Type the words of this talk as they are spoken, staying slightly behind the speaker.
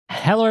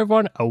Hello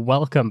everyone and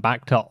welcome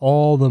back to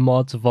All the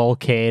Mods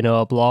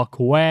Volcano Block,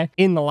 where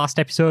in the last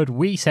episode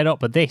we set up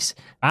this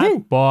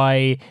bad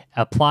boy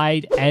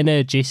applied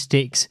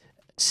energistics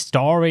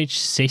storage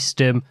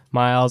system,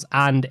 Miles,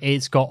 and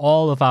it's got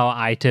all of our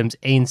items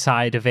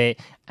inside of it,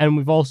 and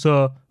we've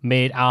also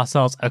made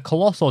ourselves a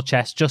colossal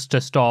chest just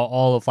to store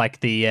all of like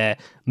the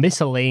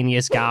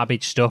miscellaneous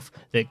garbage stuff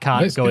that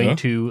can't go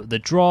into the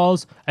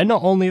drawers. And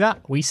not only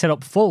that, we set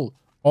up full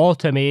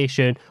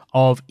automation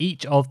of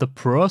each of the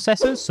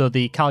processors, so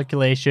the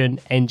calculation,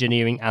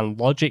 engineering and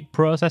logic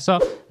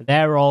processor,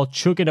 they're all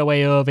chugging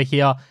away over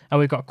here, and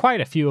we've got quite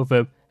a few of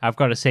them. I've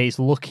got to say, it's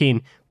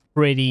looking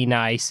pretty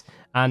nice.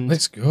 And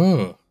let's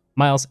go,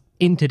 Miles.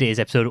 In today's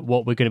episode,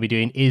 what we're going to be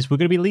doing is we're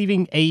going to be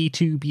leaving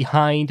A2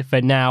 behind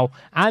for now,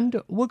 and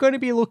we're going to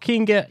be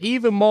looking at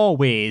even more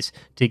ways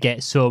to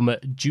get some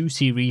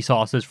juicy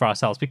resources for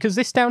ourselves, because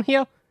this down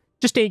here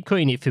just ain't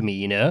cutting it for me,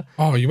 you know?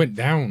 Oh, you went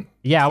down.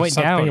 Yeah, I went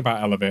down. The sad thing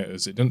about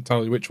elevators, it doesn't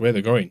tell you which way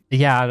they're going.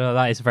 Yeah, I know,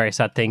 that is a very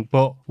sad thing.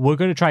 But we're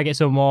going to try and get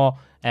some more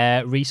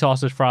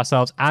resources for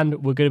ourselves,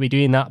 and we're going to be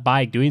doing that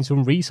by doing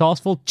some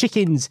resourceful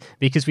chickens,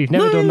 because we've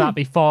never done that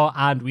before,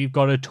 and we've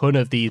got a ton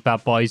of these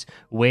bad boys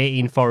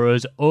waiting for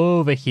us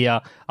over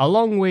here,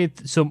 along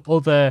with some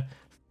other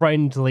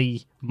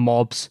friendly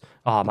mobs.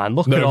 Oh, man,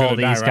 look at all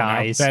these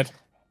guys. Dead.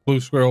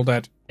 Blue squirrel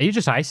dead. Are you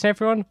just icing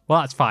everyone?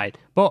 Well, that's fine.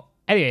 But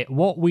anyway,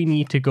 what we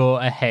need to go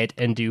ahead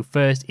and do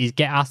first is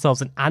get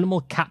ourselves an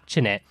animal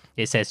capture net.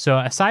 It says, so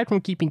aside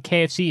from keeping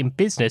KFC in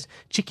business,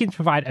 chickens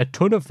provide a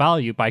ton of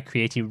value by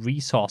creating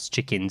resource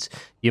chickens.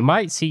 You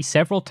might see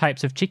several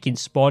types of chickens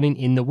spawning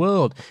in the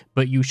world,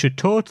 but you should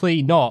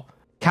totally not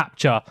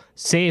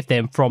save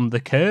them from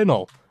the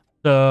kernel.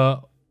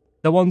 So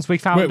the ones we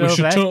found over there. We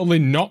should totally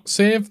not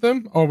save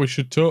them, or we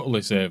should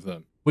totally save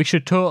them? We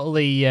should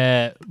totally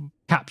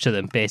capture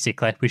them,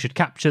 basically. We should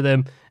capture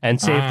them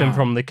and save them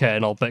from the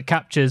kernel, but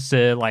capture's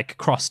like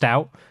crossed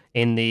out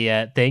in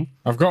the thing.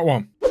 I've got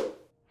one.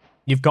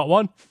 You've got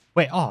one?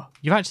 Wait,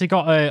 you've actually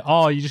got a...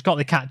 Oh, you just got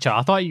the catcher.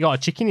 I thought you got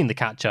a chicken in the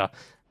catcher.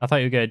 I thought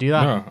you were going to do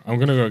that. No, I'm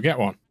going to go get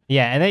one.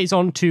 Yeah, and then it's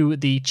on to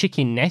the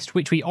chicken nest,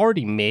 which we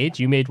already made.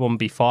 You made one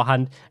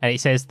beforehand, and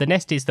it says, the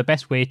nest is the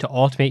best way to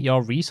automate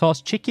your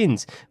resource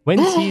chickens.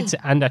 When seeds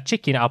and a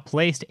chicken are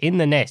placed in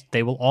the nest,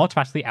 they will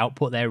automatically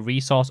output their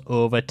resource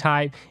over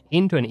time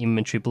into an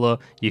inventory below.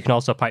 You can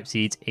also pipe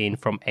seeds in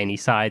from any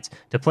sides.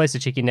 To place a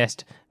chicken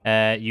nest,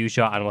 use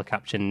your animal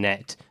capture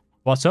net.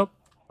 What's up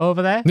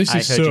over there? This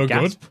is so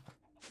good.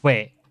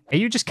 Wait, are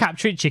you just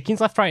capturing chickens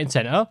left, right, and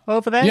center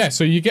over there? Yeah,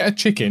 so you get a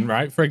chicken,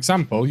 right? For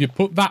example, you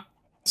put that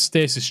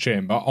stasis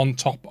chamber on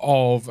top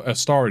of a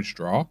storage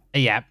drawer.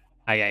 Yeah.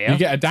 You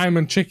get a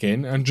diamond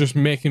chicken and just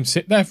make him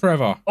sit there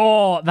forever.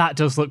 Oh, that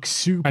does look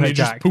super And he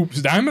just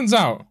poops diamonds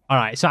out. All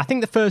right, so I think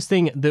the first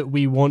thing that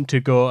we want to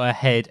go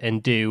ahead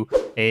and do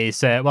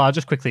is, well, I'll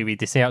just quickly read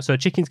this thing out. So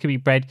chickens can be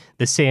bred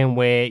the same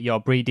way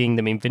you're breeding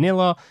them in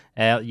vanilla,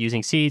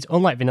 using seeds.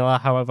 Unlike vanilla,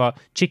 however,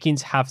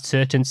 chickens have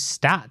certain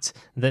stats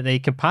that they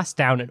can pass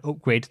down and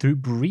upgrade through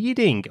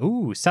breeding.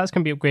 Ooh, stats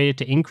can be upgraded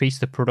to increase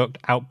the product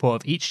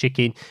output of each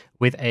chicken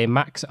with a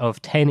max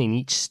of 10 in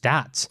each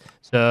stat.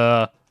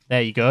 So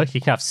there you go. You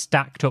can have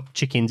stacked up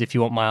chickens if you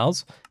want,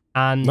 Miles.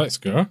 And let's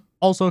go.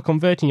 Also,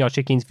 converting your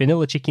chickens.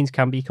 Vanilla chickens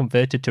can be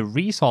converted to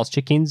resource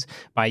chickens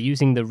by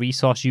using the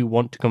resource you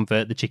want to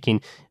convert the chicken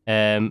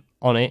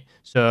on it.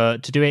 So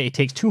to do it, it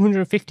takes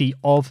 250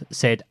 of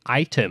said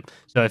item.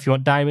 So if you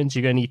want diamonds,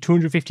 you're going to need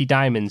 250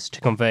 diamonds to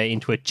convert it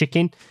into a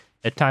chicken,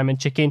 a diamond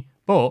chicken.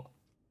 But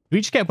do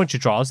we just get a bunch of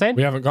drawers then?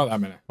 We haven't got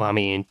that many. Well, I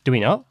mean, do we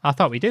not? I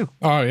thought we do.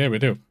 Oh, yeah, we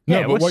do. No,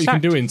 yeah, but what you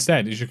can do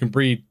instead is you can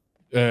breed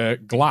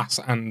glass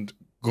and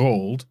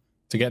gold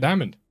to get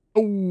diamond.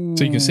 Ooh.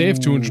 So you can save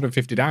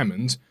 250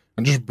 diamonds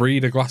and just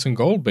breed a glass and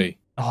gold bee.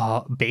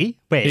 Oh, bee?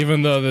 Wait.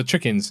 Even though the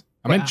chickens.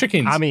 I meant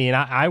chickens. I mean,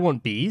 I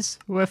want bees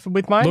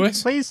with mine,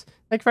 Lewis, please.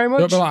 Thank you very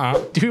much. Don't be like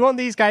that. Do we want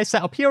these guys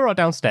set up here or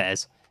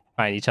downstairs,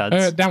 by any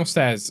chance?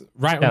 Downstairs,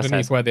 right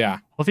underneath where they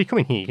are. Well, if you come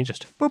in here, you can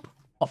just boop,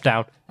 hop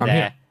down I'm there.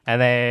 here.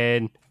 And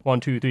then 1,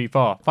 2, 3,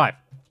 4, 5.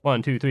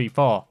 1, 2, 3,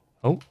 4.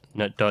 Oh,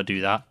 no, don't do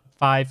that.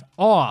 5.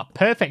 Oh,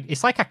 perfect.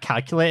 It's like I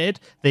calculated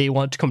that you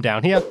want to come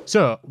down here.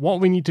 So what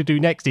we need to do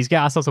next is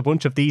get ourselves a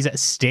bunch of these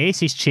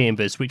stasis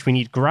chambers, which we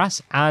need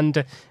grass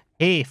and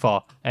hay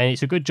for. And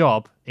it's a good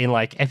job. In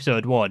like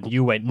episode 1,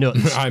 you went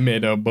nuts. I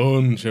made a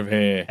bunch of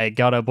hay. I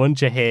got a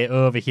bunch of hay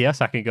over here,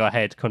 so I can go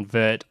ahead and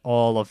convert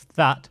all of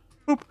that.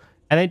 Boop.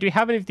 And then do we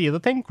have any of the other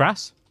thing?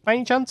 Grass, by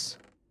any chance?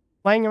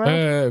 Lying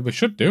around? We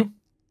should do.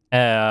 Oh,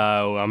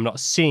 I'm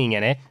not seeing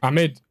any.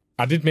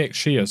 I did make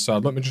shears, so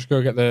let me just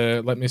go get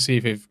let me see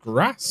if it's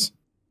grass.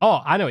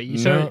 Oh, I know.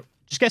 So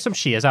just get some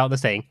shears out of the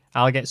thing.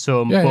 I'll get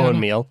some bone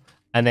meal,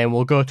 and then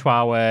we'll go to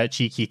our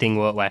cheeky thing,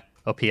 won't we?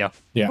 Up here.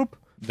 Yeah, Boop.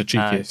 The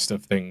cheekiest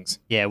of things.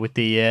 Yeah, with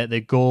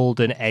the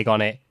golden egg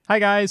on it. Hi,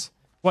 guys.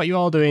 What you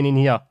all doing in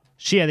here?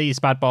 Shear these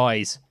bad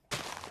boys.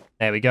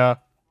 There we go.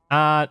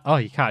 And, oh,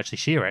 you can't actually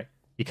shear it.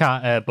 You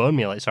can't bone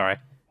meal it, sorry.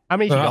 How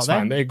many have you got there?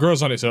 Fine. It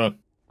grows on its own.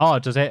 Oh,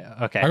 does it?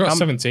 Okay. I got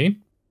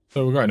 17,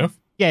 so we've got enough.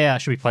 Yeah,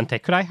 that should be plenty.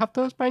 Could I have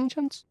those by any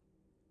chance?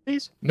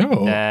 please?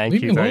 No. Thank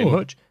leave you me very alone.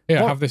 much.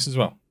 Yeah, What- have this as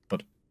well.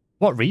 Good.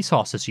 What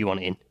resources do you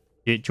want in?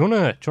 Do you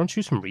want to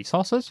choose some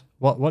resources?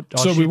 What? Or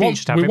So should we you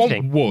just have want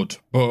everything? wood,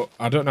 but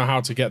I don't know how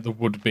to get the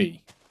wood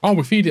bee. Oh,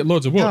 we feed it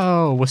loads of wood.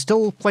 Oh, we're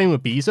still playing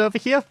with bees over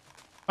here.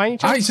 By any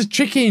Ah, chance? it's a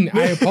chicken.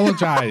 I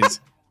apologise.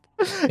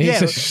 It's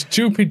Yeah. a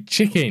stupid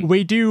chicken.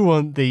 We do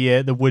want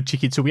the wood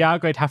chicken, so we are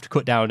going to have to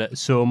cut down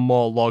some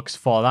more logs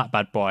for that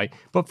bad boy.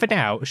 But for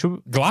now,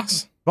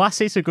 Glass?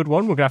 glass is a good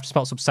one. We're going to have to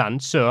smelt some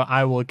sand, so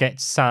I will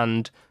get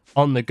sand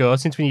on the go.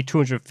 Since we need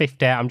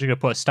 250, I'm just going to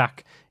put a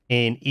stack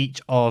in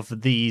each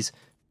of these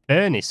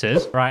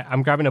furnaces. Right,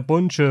 I'm grabbing a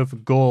bunch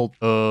of gold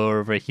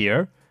over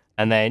here.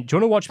 And then, do you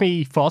want to watch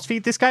me force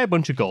feed this guy a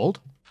bunch of gold?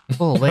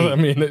 Holy. I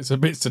mean, it's a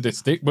bit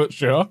sadistic, but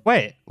sure.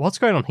 Wait, what's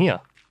going on here?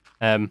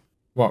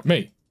 What,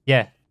 me?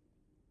 Yeah.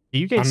 Are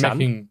you getting I'm sand?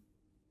 making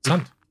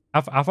sand.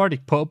 I've already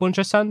put a bunch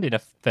of sand in a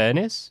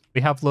furnace.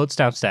 We have loads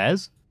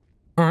downstairs.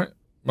 All right.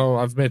 Well,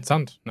 I've made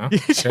sand now. You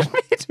just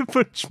made a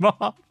bunch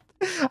more.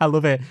 I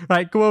love it.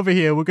 Right, come over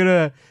here. We're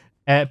going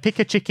to pick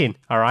a chicken,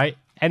 all right?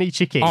 Any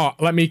chicken. Oh,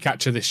 let me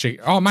capture this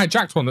chicken. Oh, my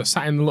jacked one that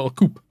sat in the little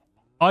coop.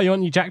 Oh, you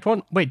want your jacked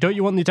one? Wait, don't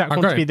you want the jacked I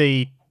one got to be it.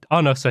 the...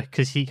 Oh, no, so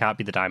because he can't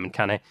be the diamond,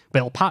 can he?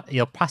 But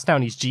he'll pass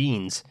down his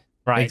genes.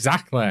 Right,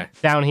 Exactly.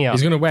 down here.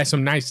 He's going to wear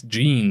some nice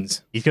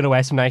jeans. He's going to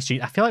wear some nice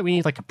jeans. I feel like we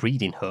need like a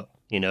breeding hut,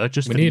 you know,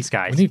 just for these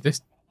guys.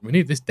 We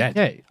need this dead.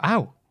 Yeah,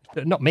 ow.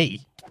 Not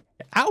me.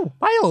 Ow,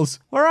 Miles.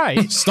 All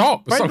right.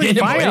 Stop. Stop Friendly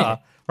getting fire. away.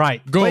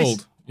 Right.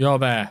 Gold. You're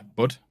there,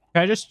 bud.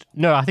 Can I just...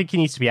 No, I think he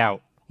needs to be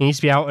out. He needs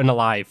to be out and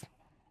alive.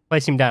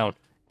 Place him down.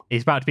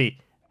 He's about to be...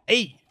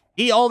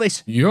 Eat all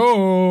this.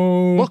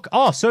 Yo. Look.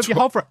 Oh, so if you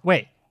hover...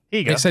 Wait. Here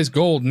you go. It says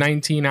gold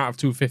 19 out of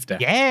 250.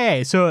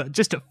 Yeah. So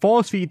just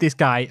force feed this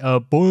guy a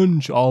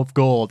bunch of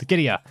gold. Get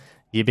here,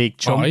 you big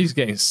chump. Oh, he's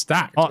getting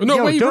stacked. Oh, no,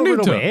 yo, where are you don't running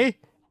run to? away.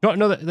 Don't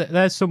know that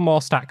there's some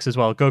more stacks as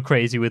well. Go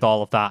crazy with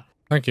all of that.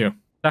 Thank you.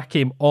 Stack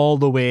him all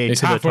the way He's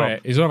to the halfway.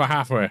 top. He's over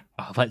halfway.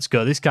 Oh, let's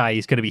go. This guy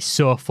is going to be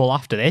so full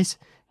after this.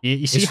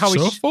 You see He's how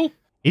so he's... full?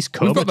 He's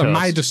We've got the comatose.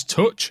 Midas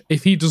touch.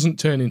 If he doesn't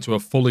turn into a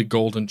fully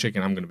golden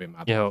chicken, I'm going to be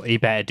mad. Yo, he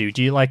better do.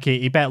 Do you like it?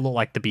 He better look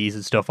like the bees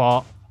and stuff.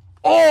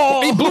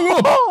 Oh, He blew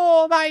up.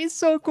 Oh, that is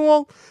so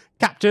cool.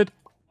 Captured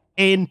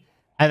in.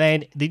 And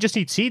then they just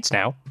need seeds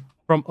now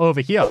from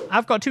over here.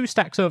 I've got 2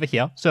 stacks over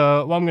here.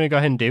 So what I'm going to go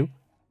ahead and do.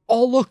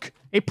 Oh, look.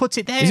 It puts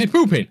it there. Is he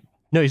pooping?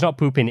 No, he's not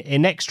pooping. His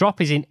next drop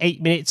is in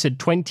 8 minutes and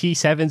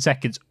 27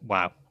 seconds.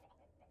 Wow.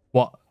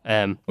 What?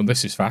 Well,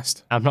 this is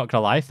fast. I'm not going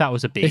to lie. If that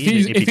was a bee,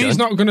 If he's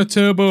not going to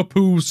turbo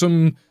poo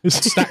some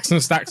stacks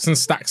and stacks and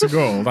stacks of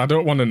gold, I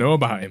don't want to know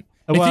about him.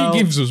 Well- if he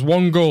gives us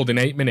 1 gold in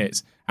 8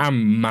 minutes,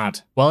 I'm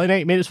mad. Well, in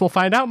 8 minutes, we'll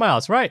find out,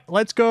 Miles. Right,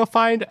 let's go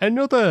find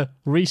another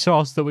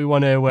resource that we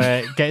want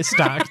to get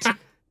stacked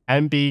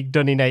and be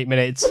done in 8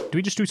 minutes. Do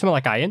we just do something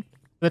like iron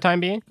for the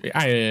time being?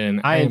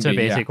 Iron's a bee,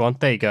 basic one.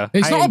 There you go.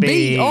 It's Iron not a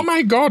bee. Oh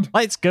my god.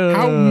 Let's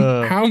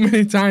go. How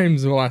many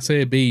times will I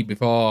say bee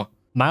before?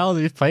 Miles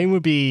is playing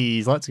with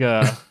bees. Let's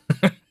go.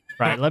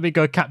 Right, let me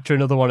go capture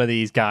another one of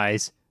these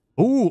guys.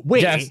 Ooh,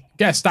 wait.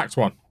 Get a stacked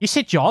one. You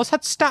said yours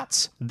had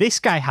stats? This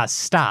guy has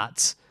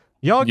stats.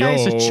 Your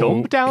guy's a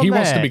chump down he there.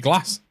 wants to be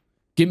glass.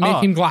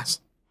 Make him glass.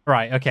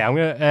 Right, okay, I'm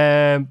going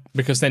to...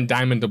 Because then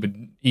diamond will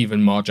be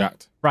even more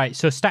jacked. Right,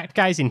 so stacked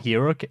guys in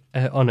here. Okay.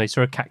 Oh, no, is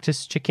there a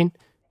cactus chicken?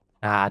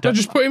 No,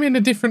 just put him in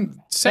a different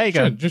section.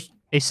 There you go. Just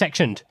It's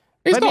sectioned.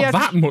 It's Let me not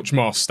have- that much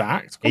more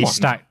stacked. Come He's on.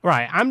 stacked.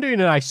 Right, I'm doing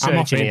a nice I'm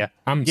off search in in. here.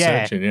 I'm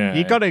searching, yeah,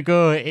 You yeah. got to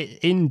go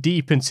in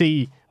deep and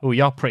see. Oh,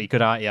 you're pretty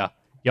good, aren't you?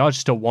 You're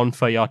just a one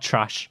for your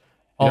trash.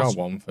 You're Also,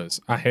 wonfers.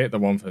 I hate the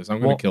wonfers. I'm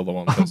going to kill the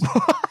wonfers.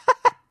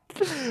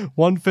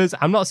 one fizz.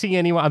 I'm not seeing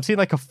anyone. I'm seeing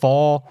like a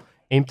 4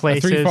 in A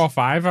places. 3, 4,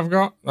 5 I've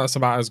got. That's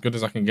about as good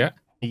as I can get.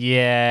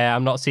 Yeah,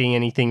 I'm not seeing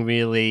anything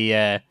really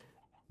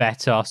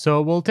better.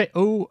 So we'll take.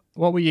 Oh,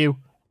 what were you?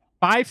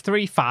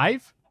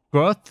 535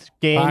 growth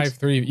gains. 5,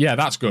 3. Yeah,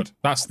 that's good.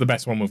 That's the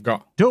best one we've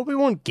got. Don't we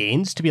want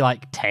gains to be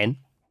like 10?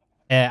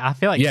 I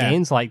feel like Yeah.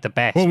 gains like the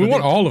best. Well, we but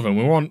want all of them.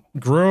 We want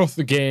growth,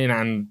 gain,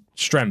 and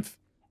strength.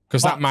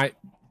 Because that might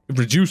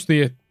reduce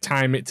the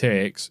time it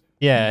takes,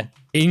 yeah.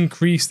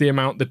 increase the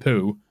amount they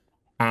poo,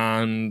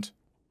 and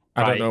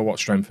I Right. don't know what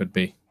strength would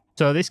be.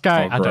 So this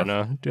guy, For I don't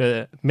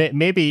know.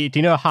 Maybe, do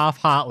you know half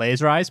heart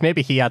laser eyes?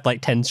 Maybe he had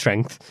like 10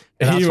 strength.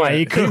 That's He why were-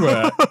 he could.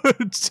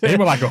 They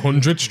were like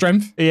 100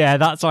 strength. Yeah,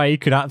 that's why he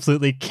could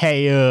absolutely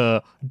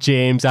KO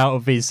James out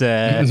of his. You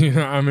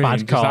know what I mean? Bad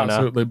Just corner.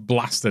 absolutely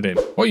blasted him.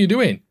 What are you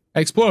doing?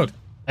 Explode.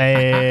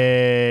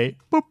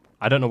 Boop.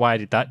 I don't know why I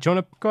did that. Do you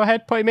want to go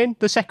ahead, put him in?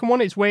 The second one,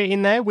 it's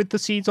waiting there with the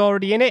seeds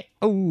already in it.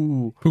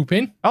 Oh,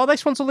 Pooping. oh,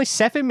 this one's only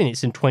 7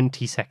 minutes and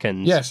 20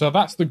 seconds. Yeah, so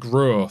that's the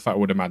growth, I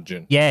would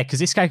imagine. Yeah, because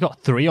this guy got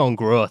 3 on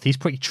growth. He's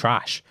pretty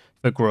trash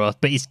for growth,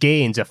 but his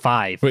gains are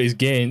 5. But his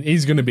gain,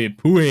 he's going to be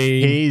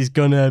pooing. He's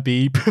gonna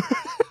be.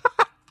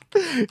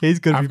 He's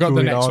gonna I've be got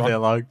the pooing next all one. day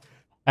long.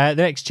 The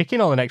next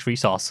chicken or the next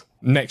resource?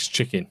 Next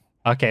chicken.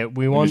 Okay,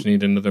 we We want just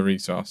need another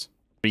resource.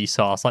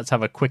 resource. Let's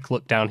have a quick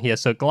look down here.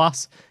 So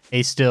glass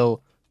is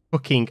still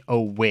cooking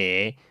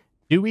away.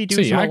 Do we do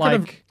See, something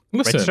like?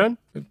 Listen,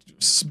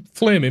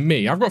 flaming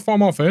me. I've got 4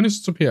 more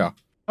furnaces up here.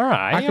 All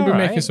right. I can be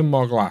making some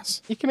more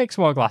glass. You can make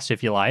some more glass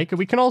if you like.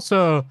 We can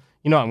also,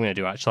 you know what I'm going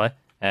to do actually?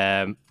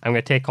 I'm going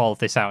to take all of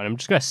this out and I'm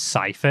just going to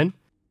siphon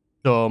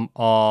some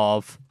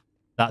of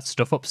that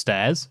stuff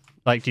upstairs.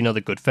 Like, do you know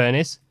the good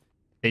furnace?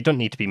 They don't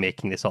need to be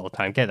making this all the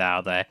time. Get that out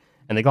of there.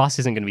 And the glass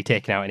isn't going to be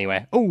taken out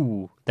anyway.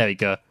 Oh, there we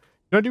go.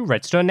 Do I do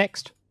redstone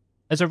next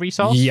as a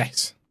resource?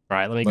 Yes.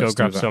 Right, let me go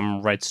grab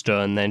some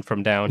redstone then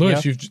from down here.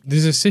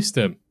 There's a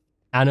system.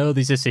 I know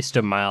there's a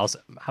system, Miles.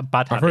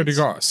 Bad habits. I've already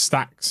got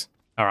stacks.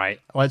 All right,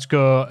 let's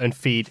go and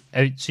feed.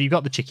 So you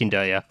got the chicken,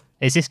 do you?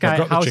 Is this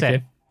guy, how's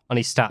it on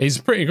his stats? He's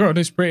pretty good.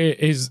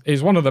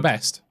 He's one of the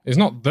best. He's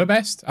not the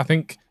best. I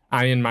think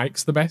Iron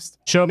Mike's the best.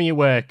 Show me your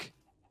work.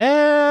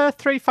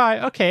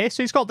 3-5. Okay,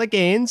 so he's got the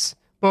gains,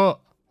 but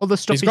other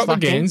stuff he's got the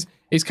gains.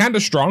 He's kind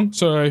of strong,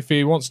 so if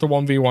he wants to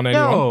 1v1 anyone.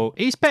 No,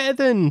 he's better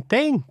than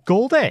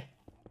Goldie.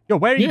 Yo,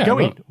 where are you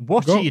going?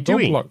 What are you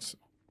doing? Blocks.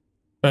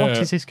 What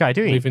is this guy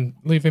doing?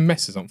 Leaving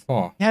messes on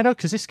floor. Yeah, no,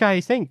 because this guy,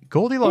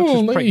 Goldilocks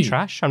was pretty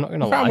trash. I'm not going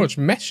to lie. How much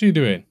mess you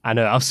doing? I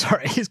know, I'm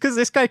sorry. It's because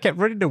this guy kept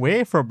running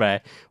away from me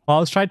while I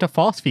was trying to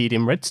force feed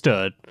him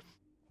redstone.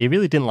 He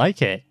really didn't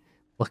like it.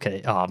 Look at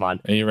it. Oh,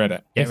 man. Are you ready?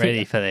 Get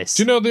ready for this.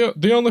 Do you know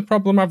the only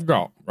problem I've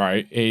got,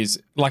 right,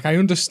 is, like, I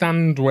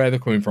understand where they're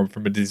coming from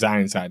a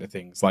design side of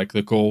things. Like,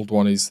 the gold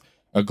one is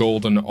a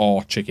golden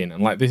ore chicken.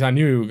 And like this, I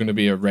knew it was going to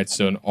be a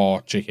redstone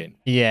ore chicken.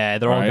 Yeah,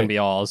 they're all going to be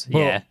ores. But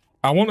yeah.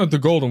 I wanted the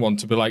golden one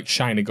to be like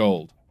shiny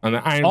gold. And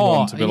the iron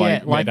one to be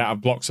like made out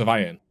of blocks of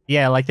iron.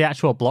 Yeah, like the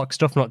actual block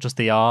stuff, not just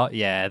the art.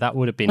 Yeah, that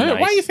would have been nice.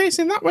 Why are you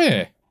facing that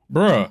way?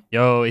 Bro.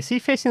 Yo, is he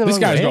facing the wrong way?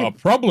 This guy's got a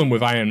problem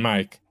with Iron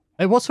Mike.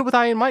 Hey, what's up with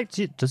Iron Mike?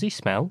 Does he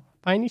smell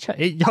by any chance?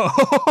 Yo.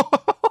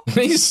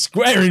 He's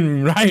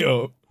squaring right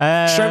up.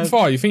 Strength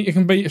 4, you think you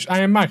can beat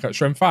Iron Mike at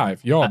Strength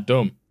 5? You're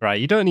dumb. Right,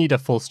 you don't need a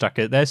full stack.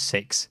 There's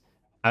 6.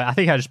 I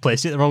think I just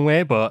placed it the wrong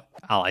way, but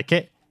I like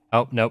it.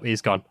 Oh, nope,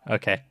 he's gone.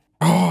 Okay.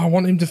 Oh, I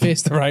want him to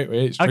face the right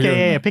way.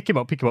 Okay, yeah, pick him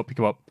up.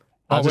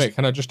 Oh, wait,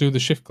 can I just do the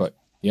shift click?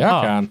 Yeah,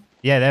 I can.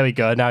 Yeah, there we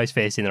go. Now he's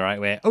facing the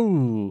right way.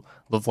 Ooh,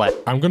 lovely.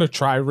 I'm going to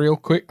try real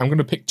quick. I'm going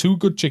to pick 2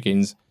 good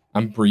chickens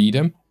and breed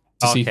them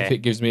to see if it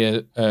gives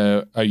me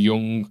a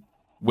young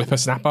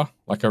whippersnapper,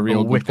 like a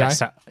real good guy.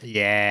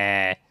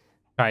 Yeah.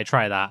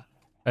 Try that.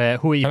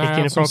 Who are you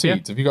picking up from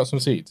here? Have you got some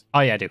seeds? Oh,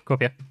 yeah, I do. Come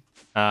up here.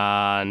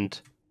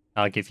 And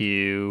I'll give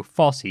you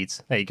 4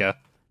 seeds. There you go.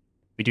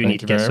 We do need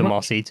to get some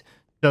more seeds.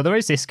 So there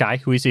is this guy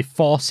who is a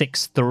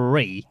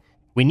 463.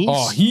 We need.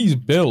 Oh, he's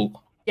built.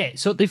 Yeah,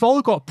 so they've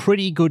all got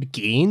pretty good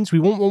gains. We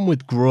want one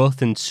with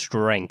growth and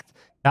strength.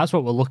 That's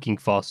what we're looking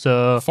for.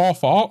 So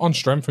 4-4 on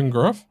strength and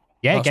growth.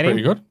 Yeah, that's get him.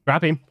 Pretty good.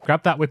 Grab him.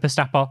 Grab that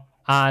whippersnapper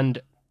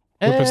and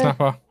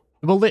whippersnapper.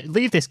 We'll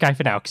leave this guy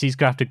for now because he's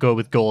gonna have to go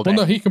with Goldie. Well,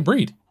 no, he can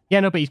breed.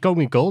 Yeah, no, but he's going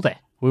with Goldie.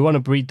 We want to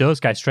breed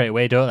those guys straight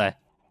away, don't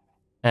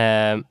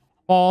they?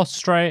 4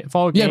 games.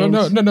 Yeah,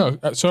 but no.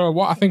 So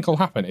what I think will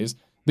happen is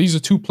these are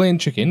 2 plain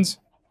chickens.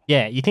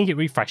 Yeah, you think it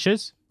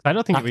refreshes? I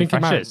don't think it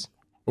refreshes.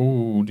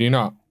 Oh, do you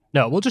not?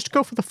 No, we'll just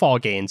go for the 4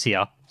 gains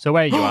here. So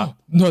where are you at?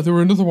 No, there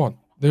were another one.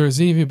 There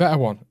is even better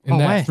one in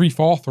there.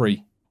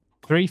 3-4-3.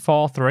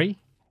 3-4-3.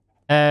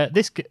 I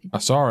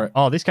saw it.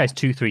 Oh, this guy's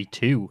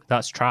 2-3-2.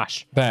 That's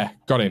trash. There,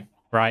 got him.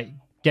 Right,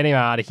 get him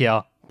out of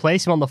here.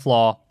 Place him on the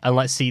floor, and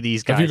let's see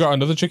these guys. Have you got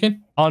another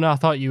chicken? Oh no, I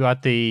thought you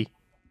had the.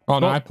 Oh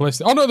no, I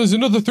placed it. Oh no, there's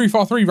another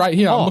 3-4-3 right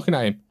here. I'm looking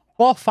at him.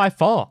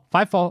 4-5-4.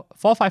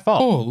 4-5-4.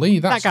 Holy,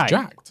 that's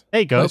jacked.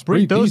 There you go. Let's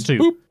breed those 2.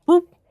 Boop,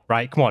 boop.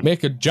 Right, come on.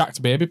 Make a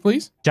jacked baby,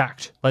 please.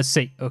 Jacked. Let's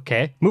see.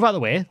 Okay, move out of the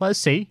way. Let's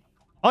see.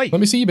 Oi.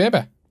 Let me see you, baby.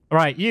 All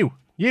right, you.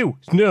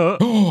 No.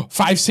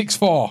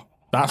 5-6-4.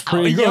 That's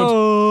pretty good.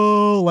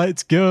 Yo,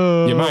 let's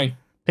go. You're mine.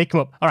 Pick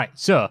him up. All right,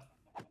 so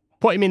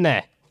put him in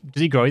there.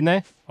 Does he grow in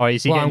there? Or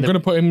is he I'm going to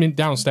put him in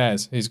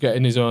downstairs. He's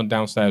getting his own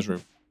downstairs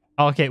room.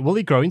 Okay, will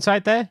he grow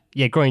inside there?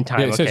 Yeah, growing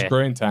time. Yeah, it says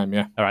growing time,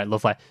 yeah. All right,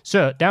 lovely.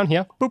 So, down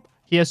here, boop,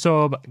 here's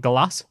some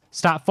glass.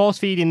 Start force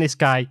feeding this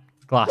guy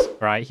glass.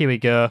 Right, here we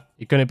go.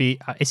 You're going to be...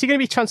 is he going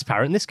to be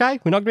transparent, this guy?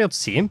 We're not going to be able to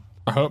see him.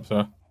 I hope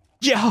so.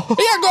 Yo! He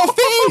ain't got a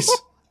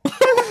face!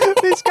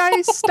 This guy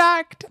is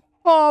stacked.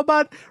 Oh,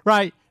 man.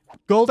 Right,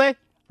 Goldie.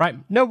 Right,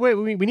 no, wait,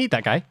 we need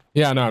that guy.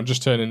 Yeah, no, I'm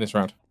just turning this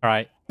round. All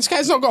right. This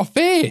guy's not got a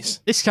face.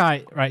 This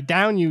guy, right,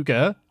 down you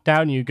go.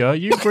 Down you go.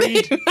 You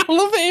breed. I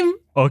love him.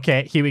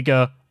 Okay, here we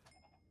go.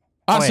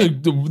 That's a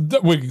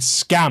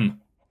scam.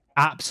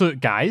 Absolute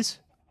guys.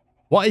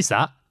 What is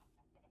that?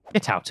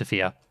 Get out of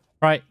here.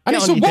 Right. And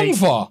it's a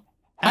 1-4.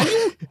 Are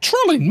you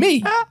trolling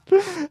me?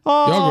 You're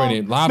going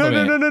in lava,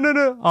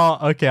 No.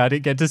 Oh, okay, I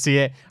didn't get to see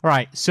it. All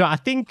right, so I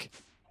think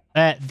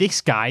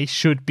this guy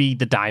should be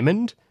the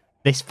diamond.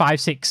 This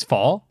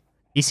 5-6-4.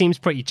 He seems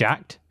pretty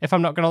jacked, if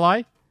I'm not going to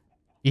lie.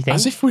 You think?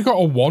 As if we got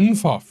a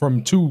 1-4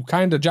 from 2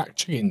 kind of jacked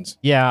chickens.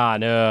 Yeah, I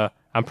know.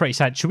 I'm pretty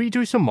sad. Should we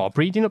do some more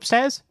breeding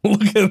upstairs?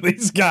 Look at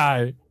this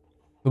guy.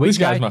 This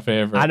guy's my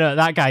favourite. I know,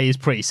 that guy is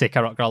pretty sick,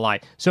 I'm not going to lie.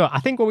 So I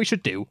think what we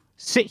should do,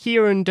 sit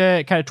here and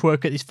kind of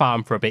twerk at this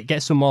farm for a bit,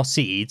 get some more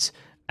seeds,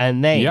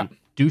 and then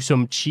do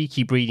some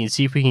cheeky breeding,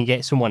 see if we can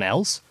get someone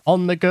else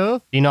on the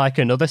go. You know, like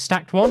another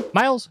stacked one.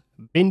 Miles,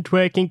 been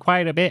twerking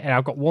quite a bit, and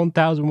I've got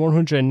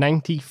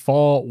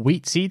 1,194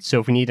 wheat seeds.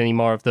 So if we need any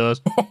more of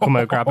those, come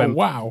and grab them.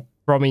 Wow.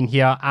 From in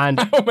here. And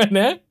how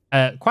many?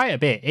 Quite a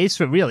bit. It's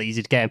really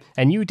easy to get them.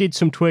 And you did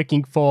some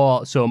twerking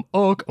for some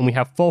oak, and we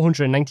have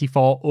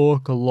 494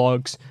 oak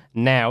logs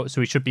now.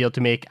 So we should be able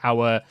to make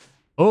our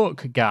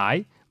oak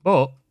guy.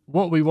 But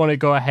what we want to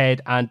go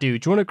ahead and do you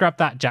want to grab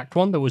that jacked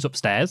one that was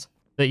upstairs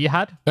that you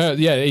had?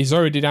 Yeah, he's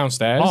already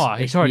downstairs. Oh,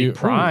 he's already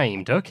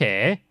primed. Ooh.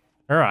 Okay.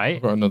 All right.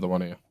 I've got another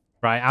one here.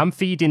 Right, I'm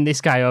feeding this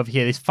guy over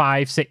here. This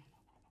 5, 6.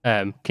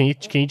 Can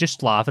you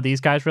just laugh at these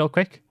guys real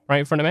quick, right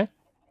in front of me?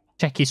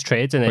 Check his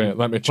trades and then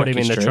let me put him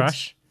in the trades.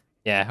 trash.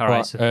 Yeah, all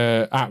right.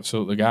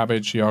 Absolutely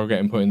garbage. You're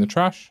getting put in the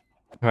trash.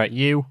 All right,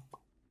 you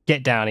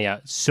get down here.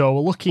 So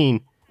we're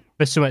looking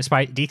for something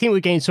spicy. Do you think we're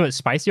getting something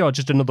spicy or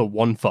just another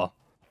 1 for?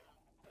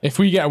 If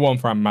we get a 1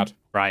 for, I'm mad.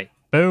 Right.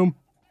 Boom.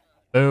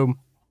 Boom.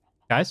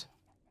 Guys.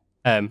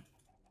 Oh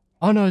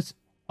no,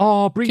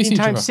 breeding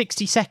time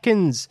 60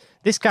 seconds.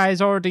 This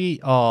guy's already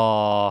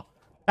that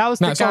was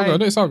the guy.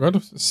 It's all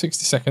good.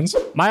 60 seconds.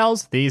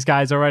 Miles, these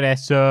guys are ready.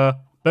 So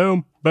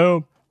boom,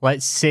 boom.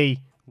 Let's see.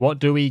 What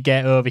do we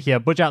get over here?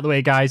 Budge out the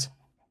way, guys.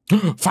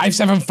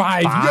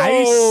 575.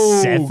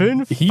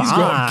 575. He's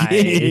got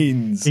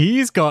gains.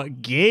 He's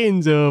got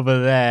gains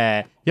over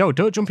there. Yo,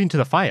 don't jump into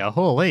the fire.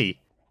 Holy.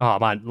 Oh,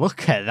 man,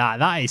 look at that.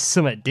 That is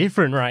something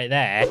different right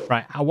there.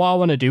 Right, what I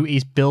want to do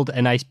is build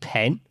a nice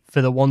pen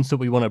for the ones that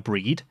we want to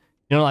breed.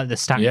 You know, like the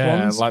stacked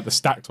ones? Yeah, like the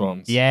stacked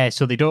ones. Yeah,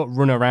 so they don't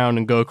run around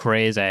and go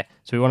crazy.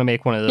 So we want to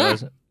make one of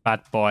those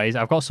bad boys.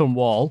 I've got some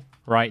wall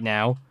right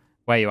now.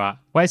 Where you at?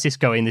 Where's this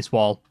going, this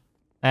wall?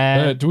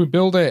 Do we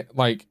build it,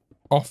 like,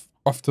 off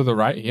to the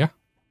right here?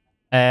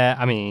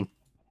 I mean,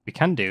 we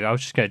can do. I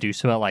was just going to do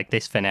something like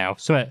this for now.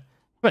 Something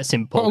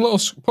simple.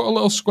 Put a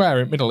little square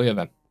in the middle here,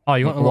 then. Oh,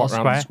 you want a little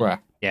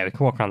square? Yeah, we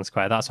can walk around the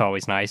square. That's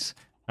always nice.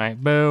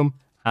 Right, boom.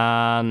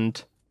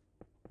 And...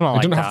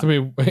 It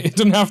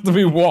doesn't have to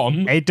be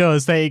 1. It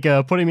does. There you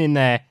go. Put him in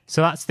there.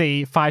 So that's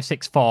the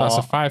 564. That's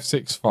a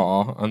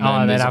 564,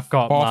 and then I've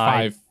got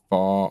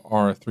 454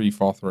 or a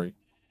 343.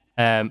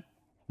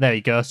 There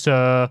you go.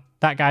 So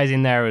that guy's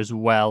in there as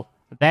well.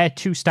 They're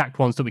 2 stacked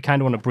ones that we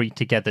kind of want to breed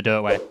together,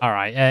 don't we? All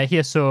right.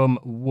 Here's some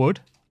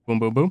wood. Boom,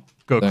 boom, boom.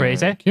 Go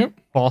crazy. Yep.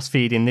 Force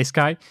feeding this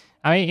guy.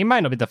 I mean, it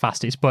might not be the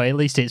fastest, but at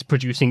least it's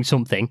producing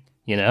something,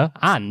 you know.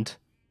 And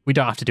we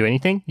don't have to do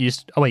anything. You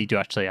just you do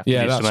actually have to do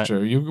something. Yeah, that's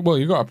true.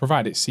 You got to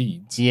provide it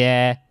seeds.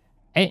 Yeah.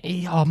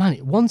 Oh man,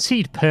 1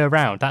 seed per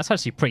round. That's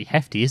actually pretty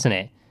hefty, isn't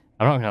it?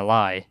 I'm not gonna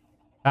lie.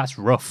 That's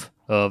rough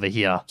over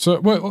here. So,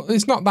 well,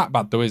 it's not that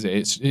bad though, is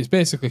it? It's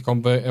basically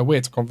a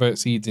way to convert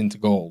seeds into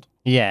gold.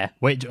 Yeah.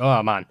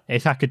 Oh man,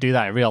 if I could do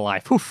that in real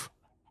life, oof.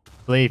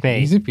 Believe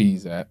me. Easy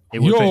peasy.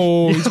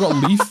 He's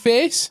got leaf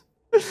face.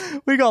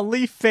 We got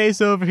leaf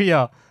face over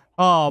here.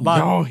 Oh man.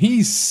 No,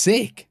 he's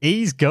sick.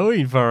 He's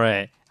going for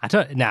it. I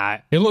don't. Nah.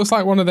 It looks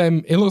like one of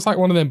them. It looks like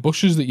one of them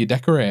bushes that you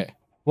decorate.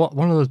 What?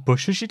 One of those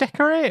bushes you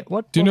decorate?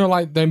 What? Do you know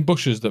like them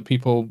bushes that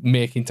people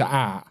make into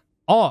art?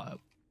 Oh,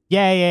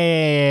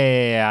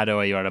 yeah. I know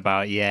what you're on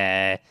about.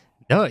 Yeah.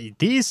 No,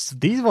 these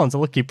ones are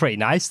looking pretty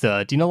nice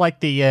though. Do you know like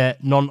the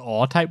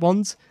non-ore type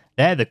ones?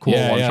 They're the cool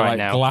ones right like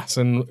now. Glass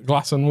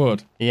and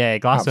wood. Yeah,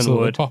 glass Absolutely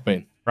and wood.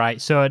 Popping. Right.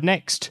 So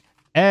next,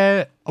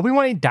 are we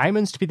wanting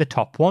diamonds to be the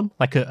top one,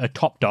 like a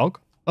top dog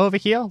over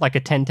here, like a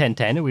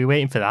 10-10-10? Are we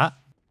waiting for that?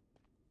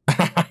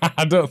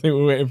 I don't think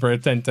we're waiting for a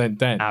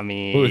 10-10-10. I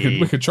mean,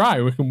 we could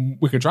try.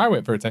 We could try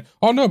wait for a 10.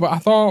 Oh no, but I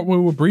thought we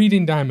were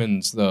breeding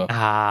diamonds though.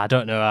 I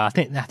don't know. I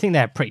think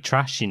they're pretty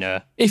trash, you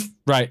know.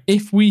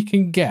 If we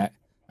can get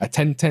a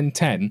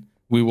 10-10-10,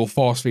 we will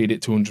force feed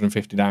it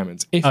 250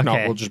 diamonds. If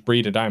not, we'll just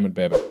breed a diamond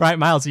baby. Right,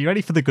 Miles, are you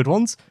ready for the good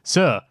ones?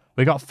 So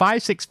we got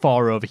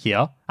 564 over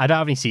here. I don't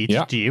have any seeds.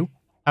 Yeah. Do you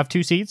have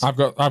 2 seeds? I've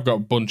got a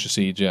bunch of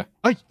seeds. Yeah.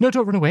 Oh no!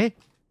 Don't run away.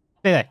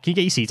 There. Can you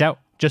get your seeds out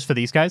just for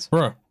these guys?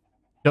 Bro.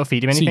 Don't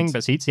feed him anything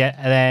but seeds, yeah.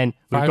 And then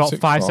we've got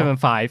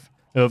 575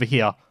 over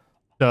here.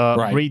 So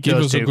right, give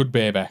us a good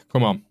baby.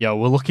 Come on. Yo,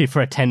 we're looking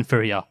for a 10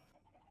 for you.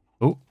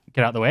 Oh,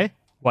 get out of the way.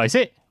 What is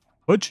it?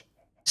 Budge?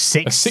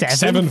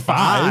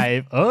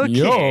 675. Okay.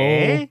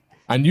 Yo.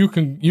 And you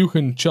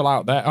can chill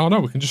out there. Oh no,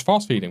 we can just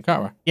force feed him,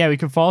 can't we? Yeah, we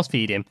can force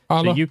feed him.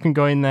 Oh, so you can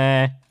go in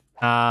there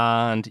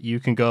and you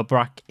can go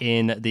back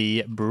in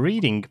the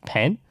breeding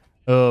pen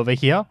over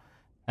here.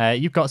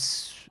 You've got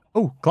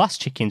glass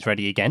chickens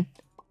ready again.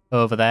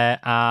 Over there,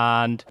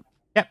 and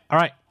yep, all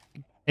right.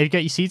 Have you got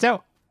your seeds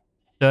out?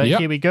 So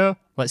here we go.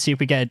 Let's see if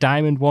we get a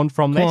diamond one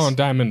from this. Come on,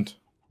 diamond.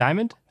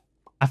 Diamond?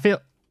 I feel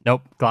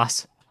nope,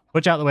 glass.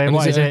 Watch out the way. And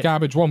what is it? A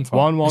garbage 1 for?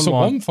 1 1 it's a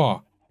 1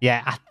 for.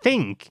 Yeah, I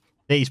think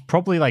that is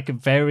probably like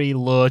very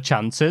low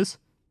chances.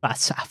 I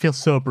feel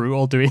so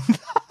brutal doing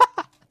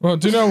that. Well,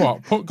 do you know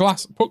what? Put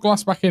glass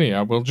back in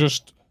here.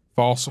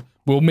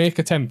 We'll make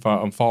a 10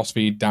 for and force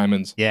feed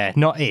diamonds. Yeah,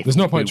 not if. There's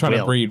no point trying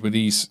to breed with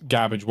these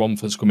garbage 1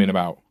 fors coming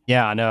about.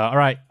 Yeah, I know. All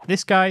right,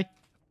 this guy,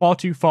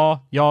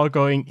 424, you're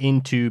going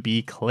into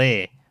be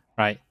clay.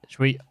 Right, should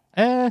we?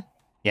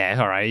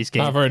 Yeah, all right. He's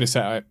getting. I've already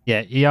set it.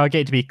 Yeah, you are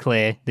getting to be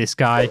clear. This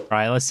guy.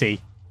 Right, let's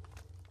see.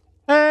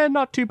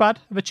 Not too bad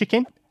of a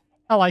chicken.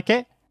 I like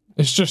it.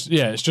 It's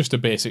just a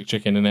basic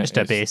chicken, isn't it? Just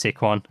a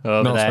basic one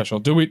over not there. Special.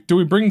 Do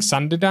we bring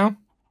Sandy down?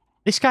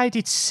 This guy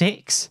did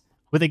 6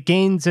 with a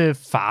gains of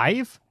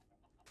 5.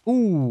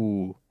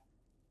 Ooh.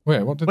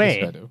 Wait, what did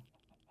this guy do?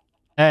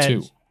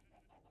 2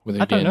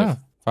 with a gain of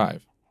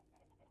 5.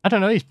 I don't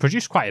know. He's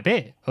produced quite a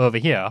bit over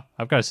here,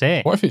 I've got to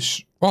say. What if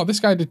it's... Well, this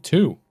guy did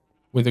 2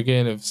 with a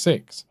gain of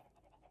 6.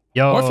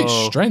 Yo. What if it's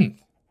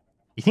strength?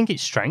 You think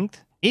it's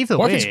strength? Either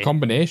What way. if it's a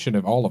combination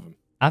of all of them?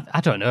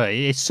 I don't know.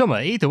 It's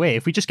summer. Either way,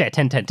 if we just get a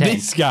 10, 10, 10.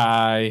 This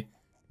guy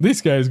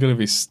is going to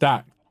be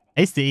stacked.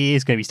 He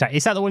is going to be stacked.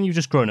 Is that the one you've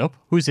just grown up?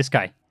 Who's this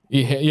guy?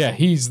 Yeah,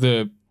 he's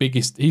the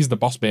biggest. He's the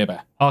boss baby.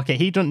 Okay,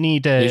 he doesn't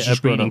need a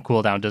breeding up.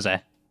 cooldown, does he?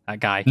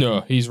 That guy.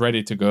 No, he's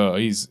ready to go.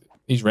 He's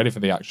ready for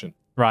the action.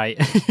 Right,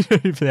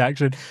 ready for the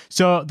action.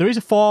 So there is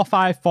a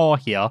 4-5-4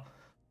 here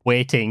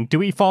waiting. Do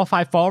we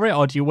 4-5-4 it,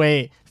 or do you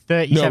wait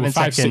 37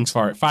 seconds? 5-6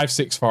 for it.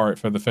 5-6 for it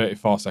for the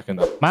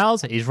 34-second.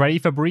 Miles is ready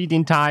for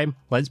breeding time.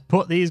 Let's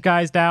put these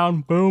guys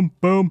down. Boom,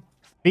 boom.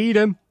 Feed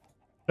them.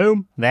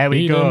 Boom. There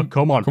we go.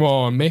 Come on. Come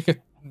on,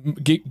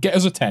 get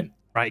us a 10.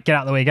 Right, get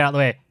out of the way, get out of the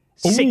way.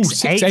 Ooh,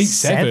 6, 8,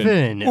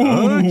 7.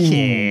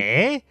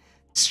 Okay.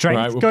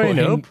 Strength going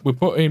up. We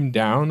put him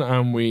down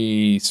and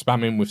we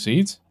spam him with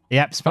seeds.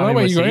 Yep, spam him where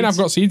with you seeds. going? I've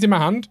got seeds in my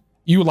hand.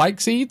 You like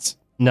seeds?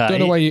 No, Don't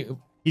know where you...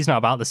 he's not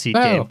about the seed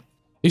game.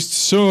 He's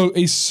so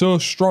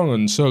strong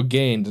and so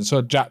gained and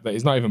so jacked that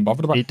he's not even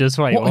bothered about it. He does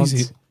what he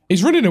wants.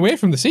 He's running away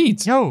from the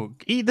seeds. Yo,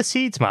 eat the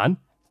seeds, man.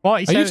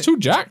 Are you too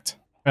jacked?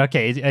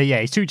 Okay, yeah,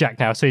 he's too jacked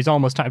now, so he's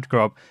almost time to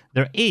grow up.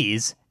 There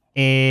is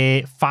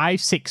a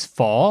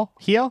 5-6-4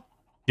 here.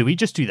 Do we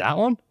just do that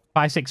one?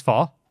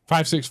 5-6-4?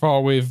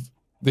 5-6-4 with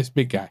this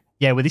big guy.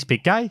 Yeah, with this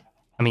big guy.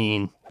 I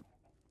mean,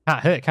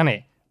 can't hurt, can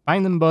it?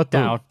 Bind them both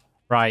down. Ooh.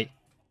 Right.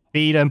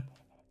 Feed them.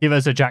 Give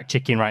us a jack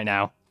chicken right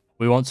now.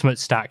 We want something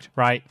stacked.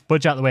 Right.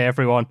 Budge out the way,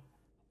 everyone.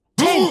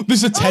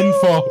 There's a 10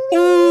 for.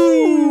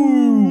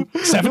 Ooh!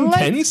 7,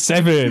 10,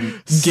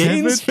 7.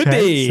 Gains for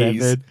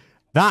days. 7.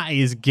 That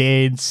is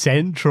gain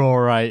central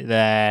right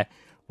there.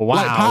 Wow.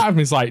 Like, part of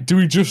me is like, do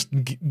we just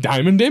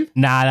diamond him?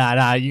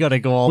 Nah. You got to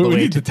go all the way.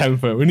 We need the 10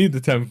 for. We need the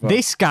 10 for.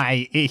 This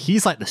guy,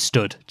 he's like the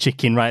stud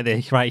chicken right there,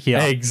 right here.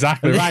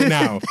 Exactly. Right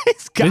now.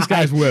 This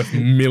guy's worth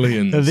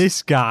millions.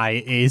 This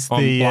guy is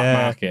on the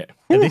black market.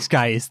 This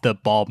guy is the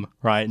bomb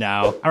right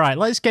now. All right,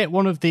 let's get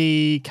one of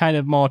the kind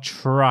of more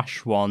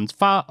trash ones.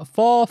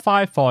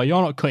 4-5-4.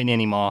 You're not cutting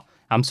anymore.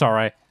 I'm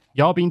sorry.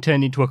 You're being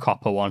turned into a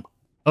copper one.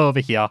 Over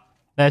here.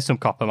 There's some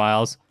copper,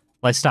 Miles.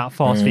 Let's start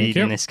force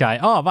feeding this guy.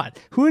 Oh,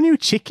 who knew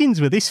chickens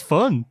were this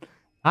fun?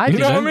 You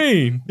know what I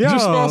mean? Yo.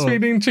 Just force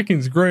feeding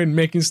chickens, growing,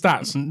 making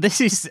stats.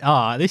 This is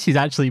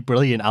actually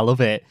brilliant. I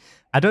love it.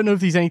 I don't know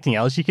if there's anything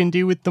else you can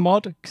do with the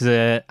mod,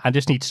 because I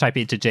just need to type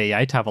it into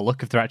JI to have a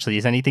look if there actually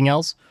is anything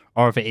else,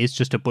 or if it is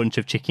just a bunch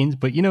of chickens.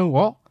 But you know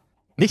what?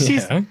 This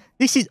is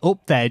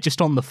up there just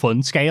on the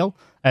fun scale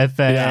of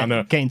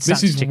getting stats.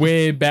 This is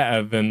way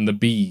better than the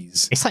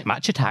bees. It's like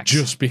match attacks.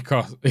 Just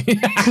because. Ain't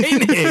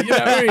it? You know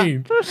what I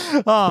mean?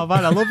 Oh,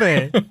 man, I love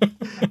it.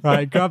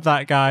 Right, grab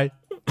that guy,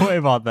 put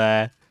him on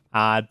there,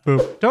 and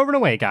boom. Don't run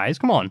away, guys.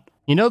 Come on.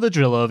 You know the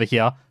drill over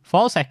here.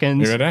 4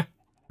 seconds. You ready?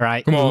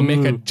 Right. Come on,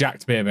 make a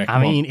jacked baby.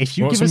 I mean, if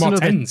you give us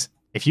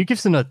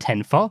another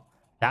 10 for,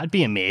 that'd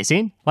be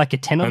amazing. Like a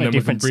 10 on a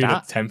different stat. And then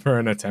we can breed a 10 for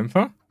and a 10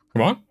 for.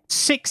 Come on.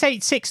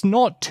 686,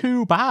 not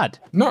too bad.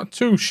 Not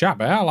too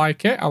shabby. I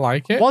like it.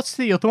 What's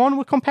the other one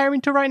we're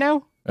comparing to right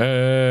now?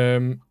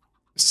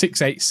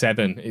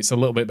 687. It's a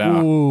little bit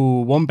better.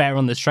 Ooh, one better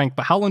on the strength.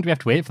 But how long do we have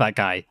to wait for that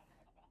guy?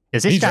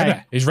 Ready.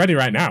 He's ready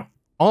right now.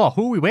 Oh,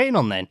 who are we waiting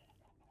on then?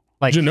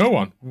 Like, no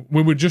one.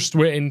 We were just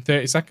waiting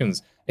 30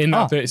 seconds. In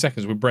that 30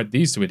 seconds, we bred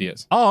these two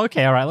idiots. Oh,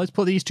 okay. All right. Let's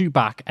put these two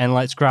back and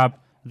let's grab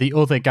the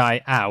other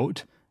guy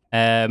out.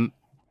 And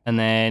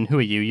then who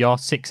are you? You're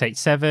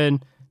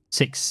 687.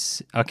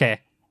 6.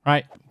 Okay.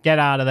 Right. Get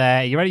out of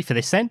there. Are you ready for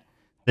this then?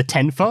 The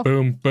 10 for?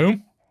 Boom,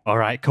 boom. All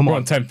right. Come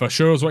on. 10 for.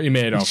 Show us what you're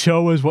made of.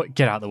 Show us what.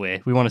 Get out of the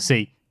way. We want to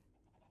see.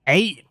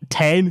 8,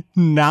 10,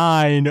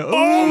 9.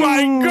 Oh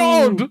my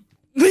God.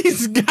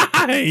 This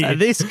guy.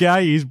 This guy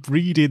is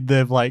breeding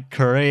them like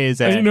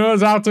crazy. He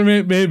knows how to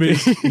make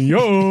babies.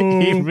 Yo.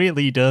 He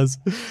really does.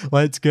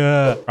 Let's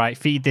go. Right.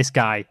 Feed this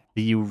guy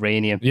the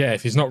uranium. Yeah.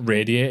 If he's not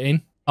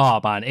radiating.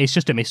 Oh, man, it's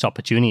just a missed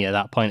opportunity at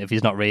that point if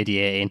he's not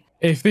radiating.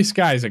 If this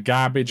guy's a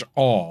garbage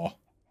ore...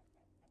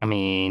 I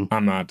mean...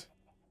 I'm mad.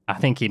 I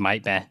think he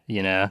might be,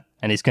 you know,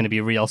 and it's going to be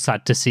real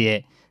sad to see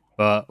it,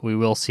 but we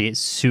will see it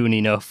soon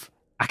enough.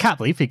 I can't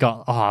believe we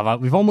got... Oh,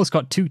 we've almost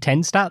got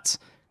 210 stats.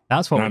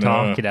 That's what we're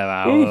talking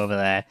about over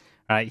there.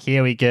 Right,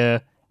 here we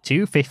go.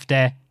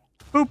 250.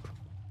 Boop.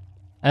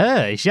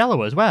 It's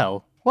yellow as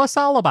well. What's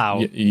that all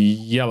about?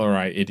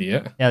 Yellow-right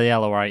idiot. Yeah, the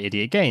yellow-right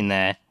idiot. Get in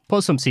there.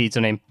 Put some seeds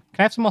on him. Can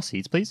I have some more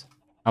seeds, please?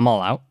 I'm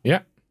all out. Yeah.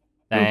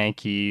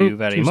 Thank you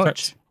very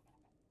much.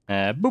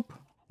 Boop.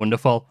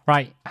 Wonderful.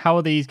 Right. How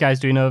are these guys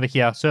doing over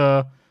here?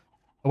 So,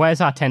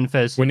 Where's our 10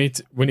 fizz? We need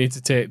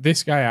to take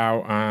this guy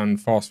out and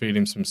force feed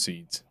him some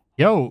seeds.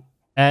 Yo,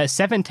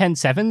 7, 10,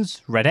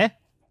 7's ready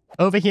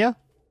over here.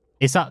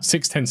 Is that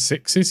 6, 10,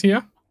 6 is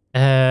here?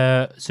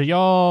 So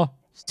you're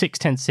 6,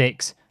 10,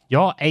 6.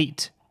 You're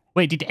 8.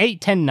 Wait, did 8,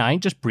 10, 9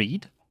 just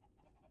breed?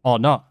 Or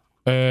not?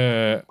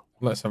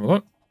 Let's have a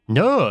look.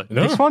 No,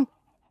 this one?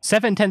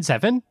 7, 10,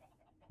 7.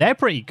 They're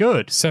pretty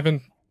good.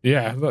 7,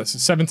 yeah, that's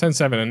 7, 10,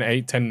 7 and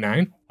 8, 10,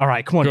 9. All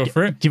right, come on. Go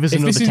for it. Give us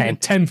another 10.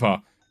 10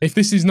 for. If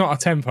this is not a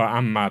 10 for,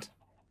 I'm mad.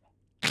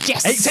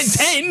 Yes! 8,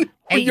 10, 10!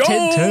 8, Yo!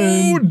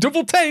 10, 10.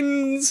 Double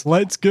 10s!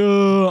 Let's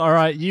go. All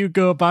right, you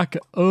go back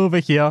over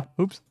here.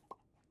 Oops.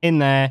 In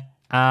there.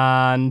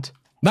 And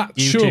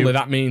Surely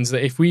that means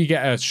that if we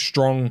get a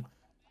strong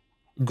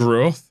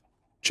growth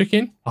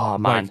chicken. Oh,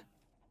 man.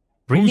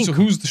 Like,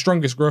 who's the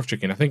strongest growth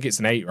chicken? I think it's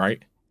an 8,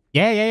 right?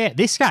 Yeah.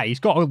 This guy, he's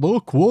got a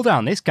low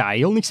cooldown. This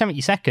guy, only 70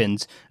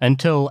 seconds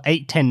until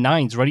 8, 10,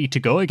 9's ready to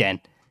go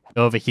again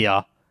over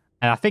here.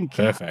 And I think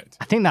perfect.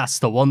 I think that's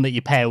the one that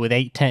you pair with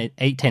 8, 10,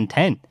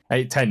 10.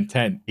 8, 10,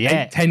 10.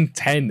 Yeah. 8, 10,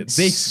 10.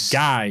 This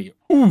guy.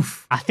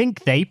 Oof. I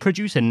think they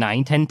produce a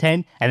 9, 10,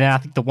 10. And then I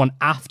think the one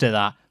after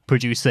that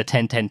produces a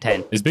 10, 10,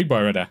 10. Is Big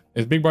Boy ready?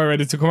 Is Big Boy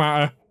ready to come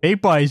out? Big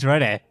Boy's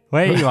ready.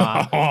 Where you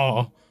are?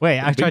 Oh,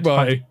 wait, I tried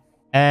to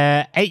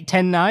find... 8,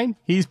 10, 9.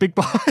 He's Big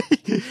Boy.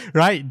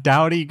 Right,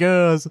 down he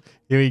goes.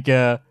 Here we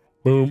go.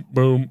 Boom,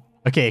 boom.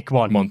 Okay, come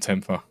on. Come on,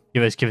 10 for.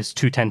 Give us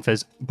 2 10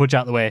 fers. Budge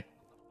out the way.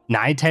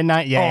 9, 10,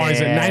 9. Yeah. Oh,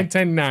 is it 9,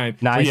 10, 9?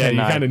 9, yeah, 10,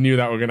 9. You kind of knew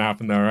that were going to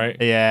happen though, right?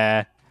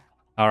 Yeah.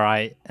 All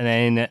right. And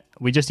then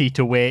we just need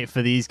to wait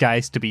for these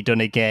guys to be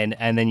done again.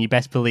 And then you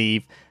best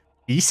believe,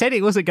 you said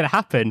it wasn't going to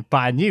happen, but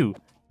I knew.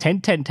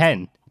 10, 10,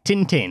 10.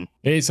 Tin.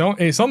 It's on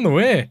the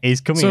way. It's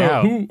coming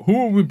out. So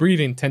who are we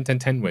breeding 10, 10,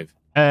 10 with?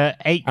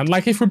 8. And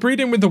like if we're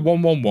breeding with the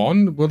 1, 1,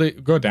 1, will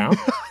it go down?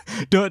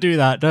 Don't do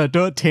that.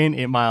 Don't tin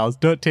it, Miles.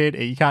 Don't tin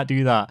it. You can't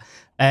do that.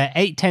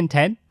 8, 10,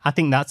 10. I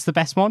think that's the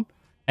best one.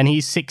 And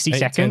he's 60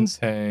 seconds.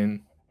 10,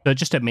 10. So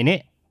just a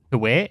minute to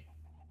wait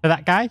for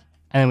that guy.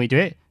 And then we do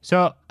it.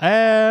 So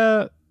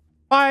 5,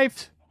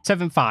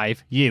 7,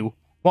 5. You.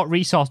 What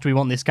resource do we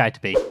want this guy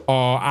to be?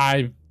 Oh,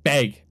 I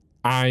beg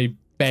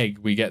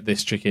we get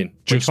this chicken.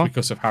 Just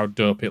because of how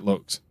dope it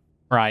looks.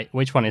 Right.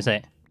 Which one is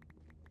it?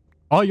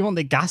 Oh, you want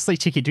the ghastly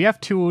chicken. Do you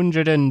have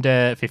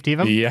 250 of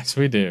them? Yes,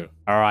 we do.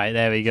 All right,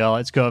 there we go.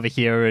 Let's go over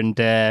here and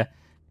get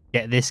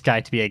this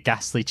guy to be a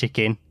ghastly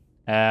chicken.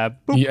 Are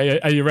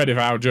you ready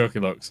for how joke he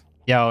looks?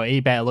 Yo, he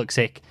better look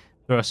sick.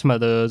 Throw some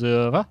of those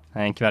over.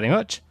 Thank you very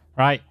much.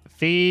 Right,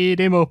 feed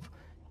him up.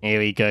 Here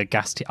we go,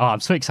 ghastly. Oh, I'm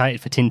so excited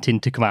for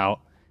Tintin to come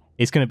out.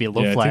 It's going to be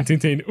lovely. Yeah,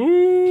 Tintin.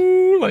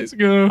 Ooh, let's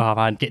go. Oh,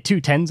 man, get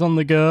 2 10s on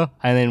the go,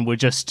 and then we'll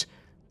just...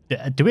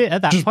 do it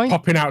at that point.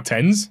 Just popping out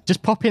 10s?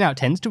 Just popping out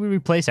 10s. Do we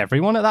replace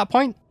everyone at that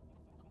point?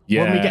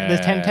 Yeah. When we get the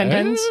 10, 10,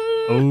 10s?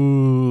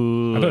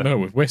 Ooh. I don't know.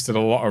 We've wasted a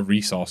lot of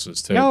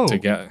resources to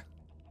get...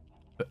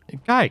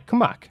 Guy, come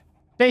back.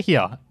 Stay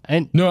here.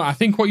 No, I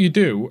think what you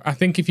do,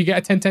 if you get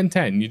a 10, 10,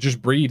 10, you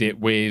just breed it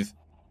with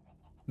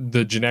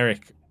the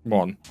generic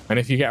one. And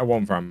if you get a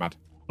 1 for, I'm mad.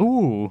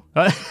 Ooh.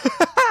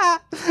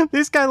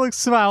 This guy looks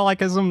somehow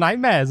like some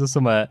nightmares or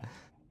something.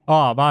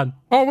 Oh, man.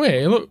 Oh,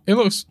 wait. It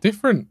looks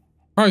different.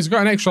 Oh, he's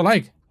got an extra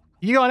leg.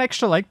 You got an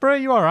extra leg, bro?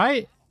 You all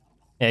right?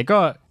 Yeah,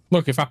 go.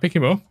 Look, if I pick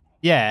him up,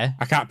 yeah,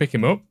 I can't pick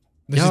him up.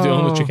 This is the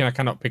only chicken I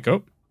cannot pick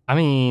up. I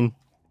mean,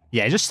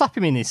 yeah, just slap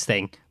him in this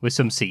thing with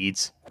some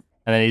seeds,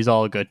 and then he's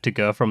all good to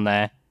go from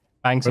there.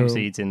 Bang some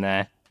seeds in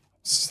there.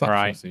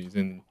 Slap some seeds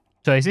in.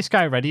 So is this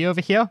guy ready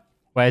over here?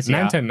 Where's he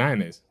 9, at? 10,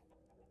 9 is.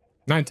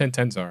 9, 10,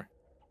 10, sorry.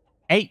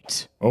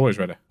 8. Always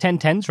ready. 10,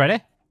 10's ready.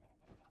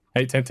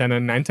 8, 10, 10,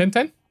 and 9, 10,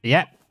 10?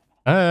 Yep.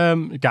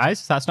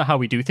 Guys, that's not how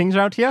we do things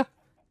around here.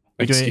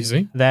 Excuse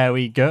me? There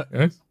we go.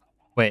 Yes.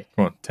 Wait.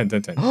 Come on, 10,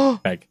 10, 10.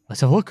 Beg.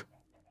 Let's have a look.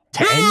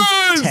 10,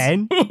 yes!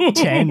 10,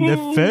 10.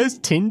 The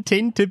first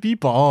Tintin to be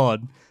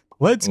born.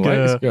 Let's go.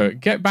 Let's go.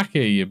 Get back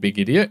here, you big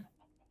idiot.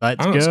 I'm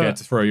not scared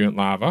to throw you in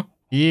lava.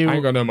 I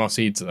ain't got no more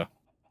seeds, though.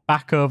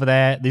 Back over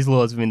there. There's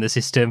loads of them in the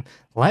system.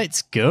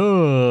 Let's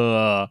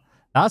go.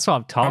 That's what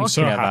I'm talking about. I'm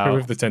so happy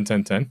with the 10,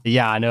 10, 10.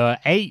 Yeah, I know.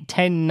 8,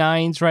 10,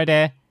 9's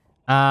ready.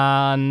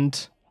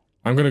 And...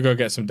 I'm going to go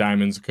get some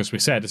diamonds because we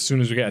said as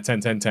soon as we get a 10,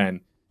 10,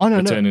 10,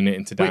 we're turning it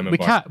into diamond.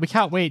 We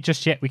can't wait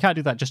just yet. We can't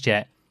do that just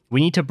yet.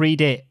 We need to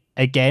breed it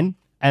again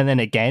and then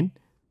again.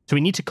 So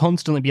we need to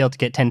constantly be able to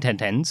get 10, 10,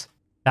 10s.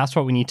 That's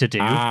what we need to do.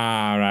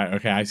 Ah, right.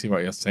 Okay, I see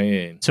what you're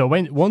saying. So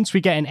once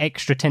we get an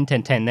extra 10,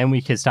 10, 10, then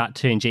we can start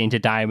changing it into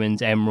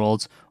diamonds,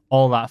 emeralds,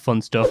 all that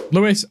fun stuff.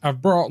 Lewis,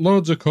 I've brought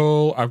loads of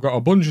coal. I've got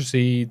a bunch of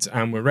seeds,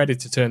 and we're ready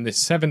to turn this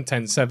 7,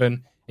 10,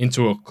 7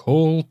 into a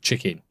coal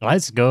chicken.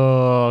 Let's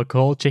go,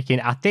 coal chicken.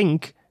 I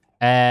think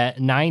 9,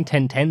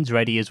 10, 10's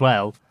ready as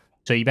well.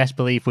 So you best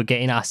believe we're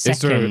getting our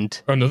second.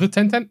 Is there another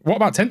 10, 10? What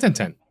about 10, 10,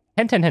 10?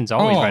 10, 10, 10's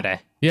always ready.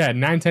 Yeah,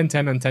 9, 10,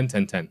 10, and 10,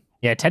 10, 10.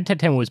 Yeah, 10, 10,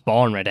 10 was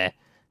born ready.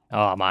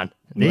 Oh, man.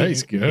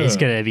 Let's go. It's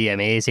going to be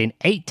amazing.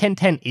 8, 10,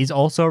 10 is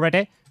also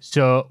ready.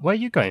 So where are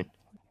you going?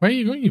 Where are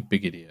you going, you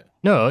big idiot?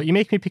 No, you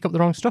make me pick up the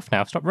wrong stuff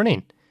now. Stop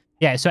running.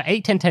 Yeah, so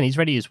 8, 10, 10 is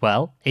ready as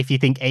well. If you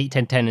think 8,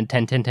 10, 10 and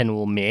 10, 10, 10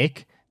 will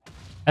make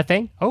a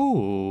thing.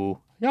 Oh,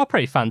 you're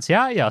pretty fancy,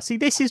 aren't you? See,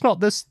 this is not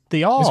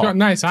the art. It's got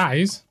nice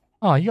eyes.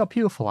 Oh, you got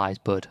beautiful eyes,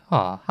 bud.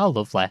 Oh, how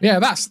lovely. Yeah,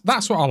 that's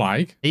what I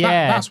like.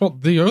 Yeah. That's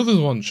what the other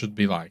one should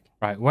be like.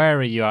 Right, where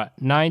are you at?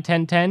 9,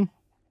 10, 10?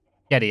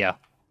 Get here.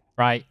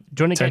 Right,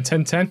 do you want to 10, get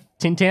 10,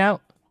 10. Tintin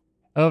out?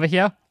 Over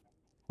here?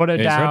 Put her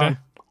It's down. ready.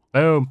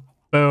 Boom,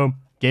 boom.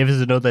 Give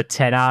us another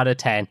 10 out of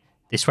 10.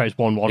 This way is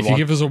 1, 1, If 1. you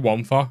give us a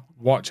 1 for,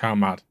 watch how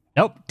mad.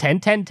 Nope, 10,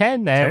 10,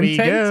 10. There 10, we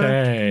 10, go.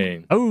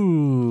 10.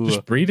 Oh.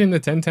 Just breeding the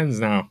 10, 10s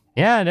now.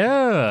 Yeah, I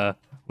know.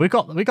 We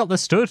got the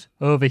stud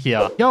over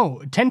here.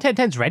 Yo, 10, 10,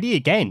 10's ready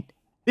again.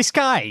 This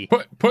guy.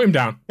 Put him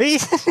down.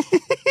 He's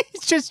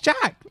just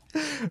jacked.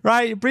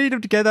 Right, breed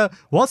them together.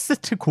 What's the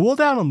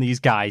cooldown on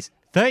these guys?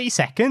 30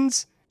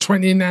 seconds?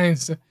 29.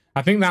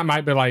 I think that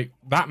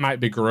might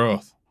be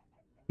growth.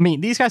 I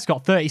mean, these guys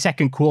got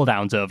 30-second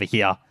cooldowns over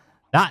here.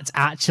 That's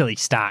actually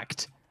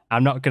stacked.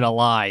 I'm not going to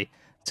lie.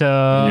 So,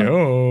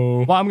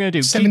 Yo. what I'm going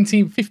to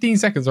do... 15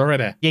 seconds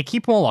already. Yeah,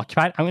 keep them all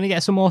occupied. I'm going to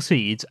get some more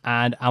seeds,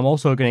 and I'm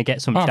also going to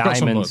get some I've got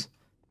some diamonds.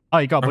 Oh,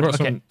 you got,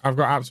 okay. I've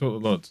got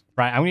absolute loads.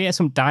 Right, I'm going to get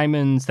some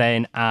diamonds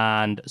then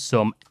and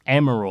some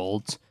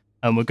emeralds,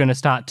 and we're going to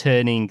start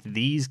turning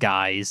these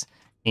guys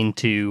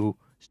into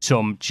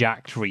some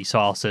jacked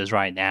resources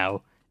right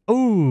now.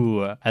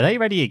 Ooh, are they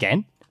ready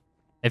again?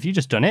 Have you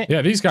just done it?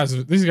 Yeah, these guys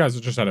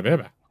have just had a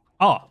baby.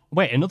 Oh,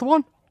 wait, another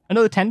one?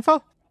 Another 10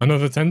 for?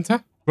 Another 10.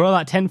 Roll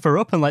that 10 for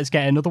up and let's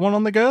get another one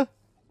on the go.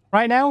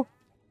 Right now?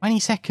 20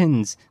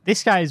 seconds.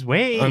 This guy's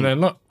waiting. And then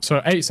look,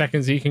 so 8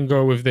 seconds he can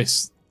go with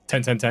this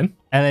 10, 10, 10.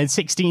 And then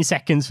 16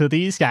 seconds for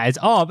these guys.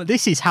 Oh, but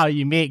this is how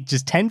you make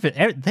just 10 for...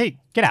 Hey,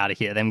 get out of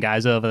here, them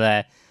guys over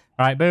there.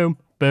 All right, boom,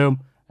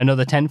 boom.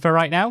 Another 10 for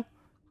right now.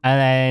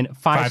 And then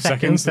 5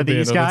 seconds for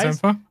these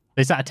guys. 10 for.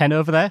 Is that a 10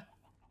 over there?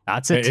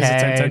 That's a 10. It is a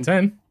 10, 10,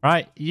 10.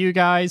 Right, you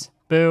guys.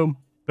 Boom,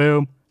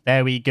 boom.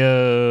 There we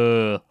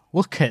go.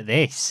 Look at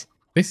this.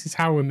 This is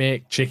how we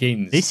make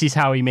chickens. This is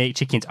how we make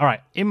chickens. All right,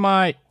 in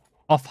my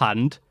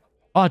offhand...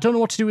 Oh, I don't know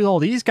what to do with all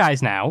these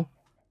guys now.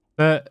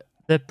 But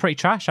they're pretty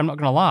trash, I'm not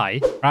going to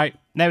lie. Right,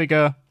 there we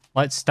go.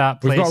 Let's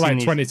start placing We've got like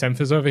these. 20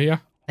 10s over here.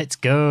 Let's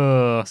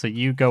go. So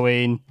you go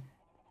in.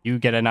 You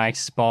get a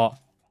nice spot.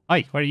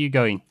 Oi, where are you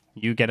going?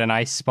 You get a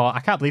nice spot.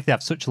 I can't believe they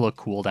have such a low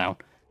cooldown.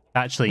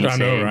 Actually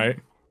insane. I know, right?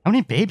 How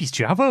many babies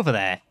do you have over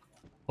there?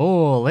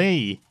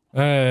 Holy.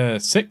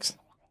 6.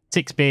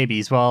 6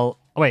 babies. Well,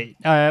 wait.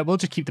 We'll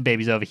just keep the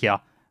babies over here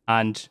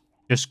and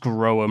just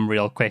grow them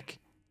real quick.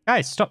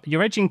 Guys, stop.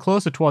 You're edging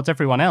closer towards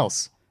everyone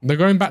else. They're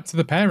going back to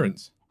the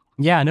parents.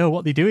 Yeah, I know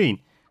what they're doing.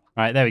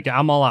 Right, there we go.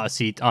 I'm all out of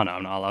seeds. Oh, no,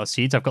 I'm not all out of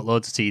seeds. I've got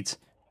loads of seeds.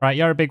 Right,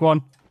 you're a big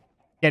one.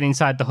 Get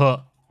inside the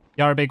hut.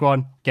 You're a big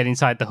one. Get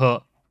inside the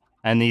hut.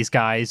 And these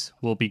guys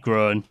will be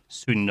grown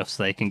soon enough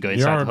so they can go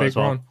inside the hut as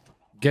well. You're a big one.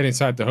 Get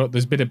inside the hut.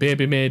 There's been a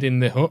baby made in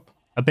the hut.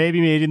 A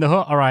baby made in the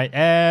hut? All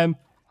right.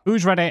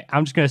 Who's ready?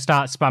 I'm just going to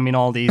start spamming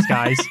all these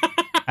guys.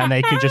 And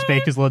they can just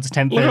make us loads of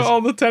tempers. Look at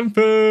all the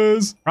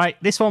tempers. Right,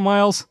 this one,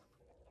 Miles.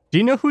 Do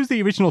you know who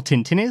the original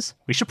Tintin is?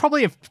 We should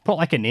probably have put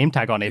like a name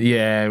tag on it.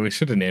 Yeah, we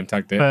should have name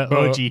tagged it. But OG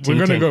we're Tintin.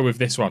 going to go with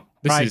this one.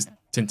 This Right. is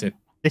Tintin.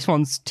 This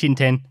one's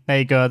Tintin. There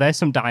you go. There's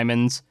some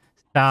diamonds.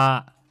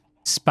 Start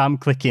spam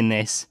clicking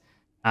this.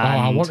 Oh,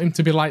 I want him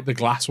to be like the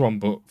glass one,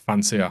 but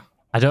fancier.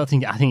 I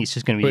think it's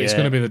just going to be... But it's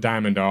going to be the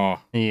diamond ore.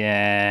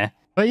 Yeah.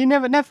 But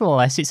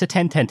nevertheless, it's a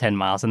 10, 10, 10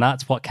 miles, and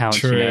that's what counts,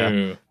 True. you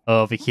know,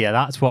 over here.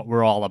 That's what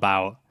we're all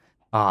about.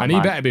 Oh, And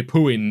man. he better be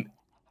pooing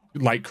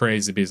like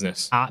crazy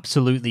business.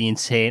 Absolutely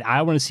insane.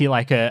 I want to see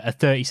like a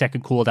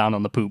 30-second cooldown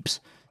on the poops.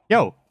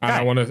 Yo, And guy,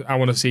 I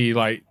want to see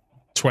like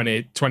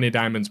 20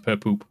 diamonds per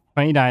poop.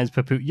 20 dimes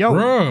per poop. Yo,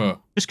 Bro.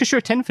 just because you're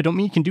a 10 for don't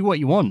mean you can do what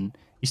you want.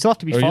 You still have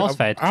to be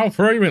force-fed. I'll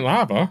throw you in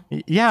lava.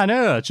 Yeah, I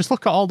know. Just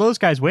look at all those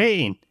guys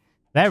waiting.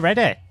 They're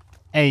ready.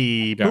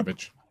 Hey, boop.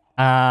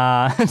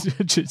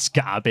 Garbage. Just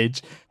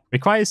garbage.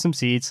 Requires some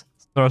seeds.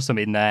 Throw some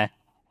in there.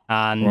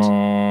 And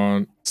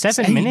One.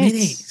 7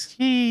 minutes.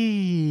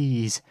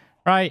 Jeez.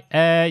 Right,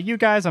 you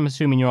guys, I'm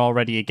assuming you're all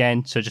ready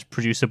again, so just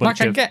produce a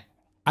bunch of...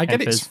 I get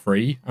tempers. it's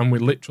free, and we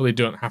literally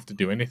don't have to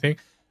do anything.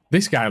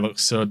 This guy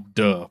looks so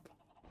dope.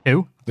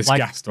 Who? This Like-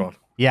 gassed one.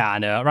 Yeah, I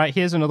know. Right,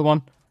 here's another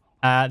one.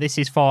 This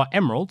is for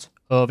emerald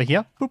over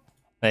here. Boop.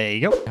 There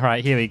you go.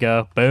 Right, here we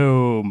go.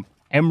 Boom.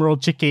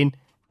 Emerald chicken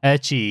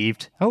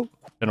achieved. Oh,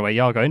 don't know where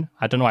you're going.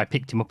 I don't know why I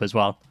picked him up as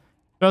well.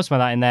 Throw some of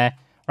that in there.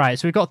 Right,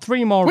 so we've got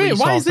 3 more Wait,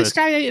 resources. why is this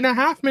guy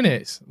 8.5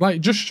 minutes?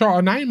 Like, just short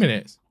of 9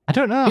 minutes. I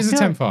don't know. He's a I feel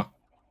 10 for.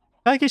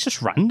 like it's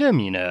just random,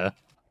 you know.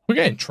 We're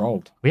getting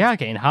trolled. We are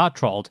getting hard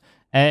trolled.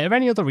 Are there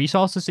any other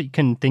resources that you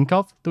can think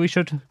of that we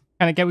should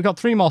kind of get? We've got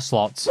 3 more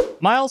slots.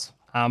 Miles,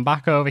 I'm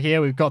back over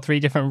here. We've got 3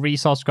 different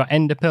resources. We've got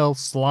enderpearl,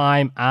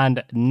 slime,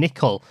 and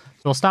nickel.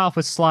 So we'll start off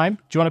with slime.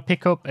 Do you want to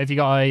pick up, have you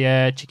got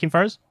a chicken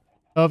for us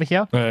over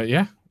here?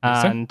 Yeah.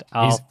 And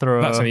I'll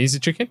throw That's an easy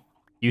chicken.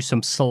 you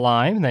some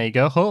slime. There you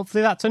go.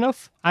 Hopefully that's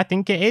enough. I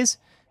think it is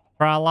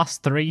for our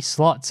last 3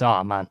 slots.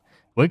 Oh, man.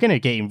 we're going to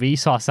get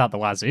resource out the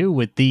wazoo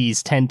with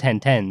these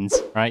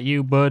 10-10-10s. Right,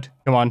 you bud,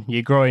 come on,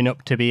 you're growing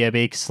up to be a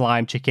big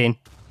slime chicken.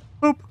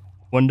 Boop,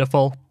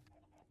 wonderful.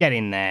 Get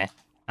in there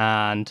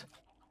and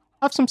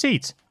have some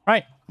seeds.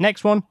 Right,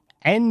 next one,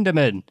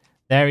 Enderman.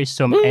 There is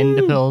some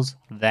ender pearls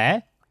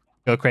there.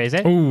 Go crazy.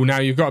 Oh, now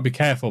you've got to be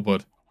careful,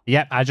 bud.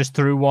 Yep, I just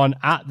threw one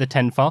at the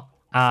 10-4.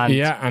 And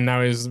yeah, and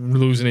now he's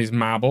losing his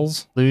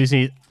marbles.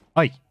 Losing his...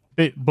 Oi,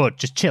 bud,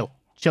 just chill.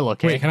 Chill,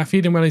 okay? Wait, can I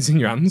feed him while he's in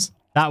your hands?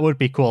 That would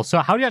be cool. So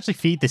how do you actually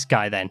feed this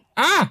guy then?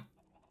 Ah!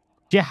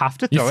 Do you have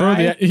to throw it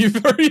at him? You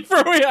throw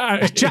it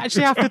at him. Do you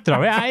actually have to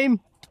throw it at him?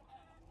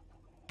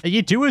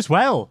 You do as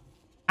well.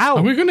 Ow.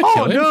 Are we going to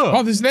kill him? No.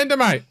 Oh, there's an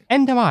endermite.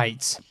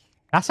 Endermites.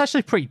 That's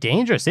actually pretty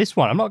dangerous, this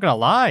one. I'm not going to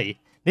lie.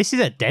 This is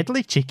a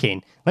deadly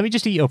chicken. Let me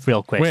just eat up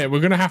real quick. Wait, we're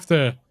going to have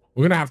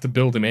to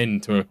build him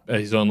into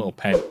his own little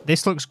pen.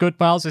 This looks good,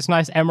 Miles. It's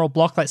nice emerald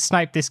block. Let's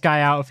snipe this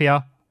guy out of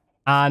here.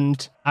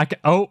 And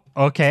oh,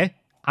 okay.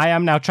 I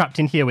am now trapped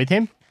in here with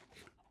him.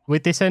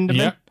 With this Enderman.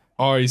 Yeah.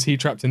 Or is he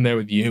trapped in there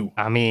with you?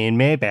 I mean,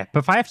 maybe. But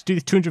if I have to do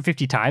this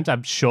 250 times,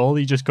 I'm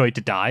surely just going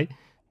to die.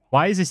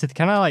 Why is this?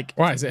 Can I like...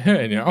 Why is it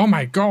hurting you? Oh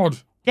my God.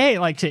 Yeah, it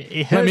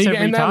hurts Let me get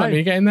every in there. time. Let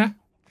me get in there.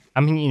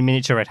 I'm eating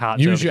miniature red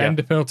hearts. Use your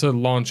ender pearl to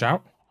launch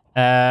out.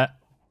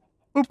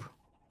 Oop.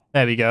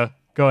 There we go.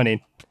 Going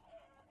in.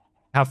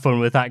 Have fun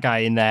with that guy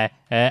in there.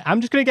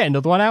 I'm just going to get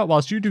another one out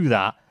whilst you do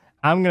that.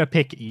 I'm going to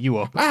pick you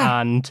up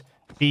and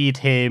feed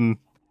him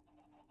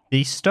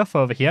this stuff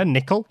over here,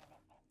 nickel.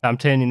 I'm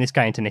turning this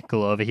guy into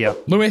nickel over here.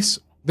 Lewis,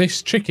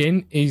 this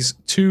chicken is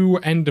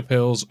 2 ender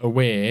pearls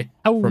away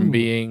from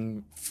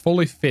being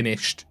fully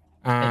finished.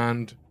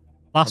 And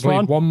last I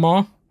believe one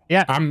more.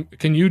 Yeah.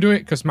 Can you do it?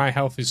 Because my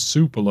health is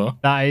super low.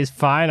 That is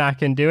fine. I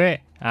can do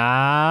it.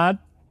 And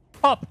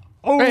pop.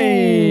 Oh,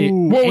 hey!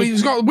 Whoa,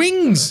 he's got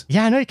wings!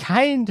 Yeah, I know,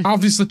 kind.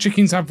 Obviously,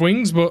 chickens have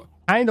wings, but...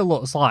 Kind of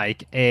looks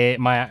like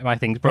my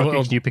thing's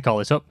broken. Can you pick all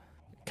this up?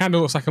 Kind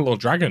of looks like a little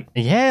dragon.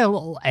 Yeah, a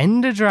little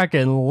ender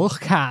dragon.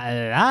 Look at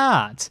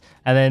that.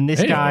 And then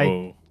this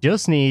guy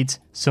just needs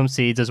some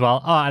seeds as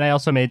well. Oh, and I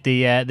also made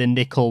the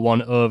nickel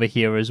one over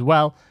here as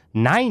well.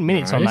 9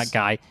 minutes on that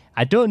guy.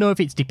 I don't know if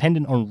it's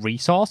dependent on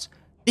resource.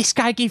 This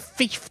guy gave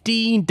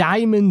 15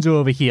 diamonds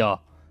over here.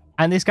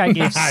 And this guy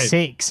gave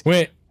 6.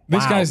 Wait,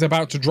 this guy's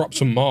about to drop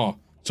some more.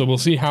 So we'll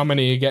see how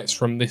many he gets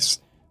from this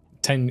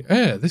 10.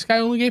 This guy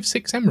only gave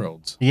 6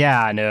 emeralds.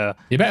 Yeah, I know.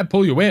 You better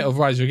pull your weight,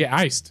 otherwise you'll get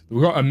iced.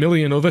 We've got a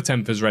million other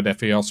tempers ready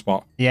for your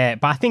spot. Yeah,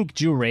 but I think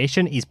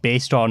duration is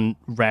based on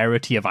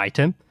rarity of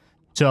item.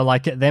 So,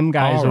 like, them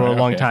guys are a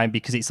long time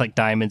because it's, like,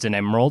 diamonds and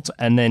emeralds.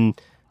 And then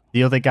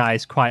the other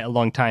guy's quite a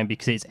long time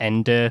because it's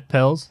ender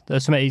pearls.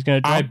 There's something he's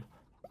going to drop.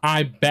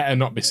 I better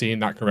not be seeing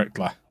that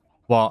correctly.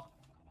 What?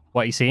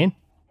 What are you seeing?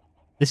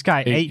 This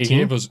guy, 18.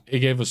 He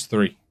gave us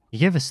 3. He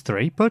gave us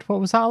 3, bud? What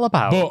was that all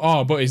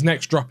about? But his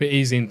next drop, it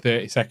is in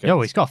 30 seconds.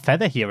 Oh, he's got a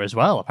feather here as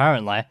well,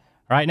 apparently.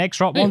 Right, next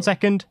drop, 1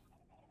 second.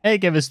 He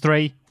gave us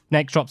 3.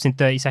 Next drop's in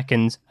 30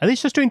 seconds. Are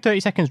these just doing 30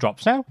 seconds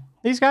drops now,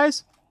 these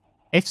guys?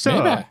 If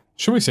so, maybe.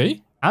 Should we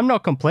see? I'm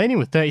not complaining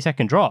with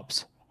 30-second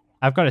drops.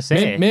 I've got to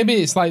say. Maybe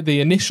it's like the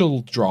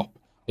initial drop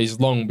is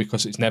long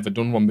because it's never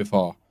done one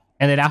before.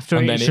 And then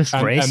after it's just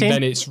racing?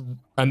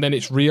 And then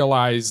it's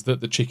realised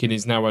that the chicken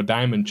is now a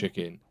diamond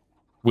chicken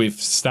with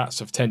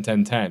stats of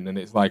 10-10-10, and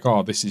it's like,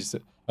 oh, this is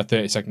a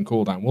 30-second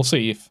cooldown. We'll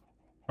see if...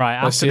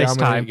 Right, let's after see this how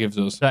many time, it gives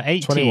us. So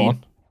 18,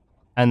 21.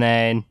 And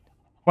then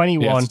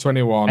 21. Yeah, it's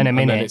 21, and a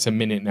minute. And then it's a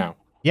minute now.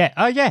 Yeah,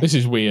 oh yeah. This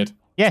is weird.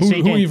 Yeah,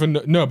 who even...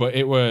 No, but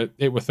it were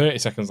 30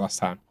 seconds last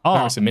time. Oh,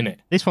 now it's a minute.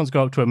 This one's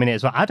going up to a minute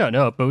as well. I don't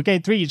know, but we're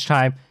getting 3 each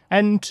time,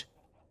 and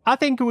I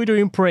think we're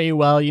doing pretty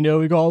well. You know,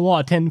 we've got a lot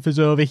of tenfers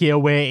over here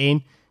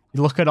waiting.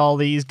 Look at all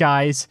these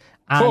guys.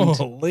 And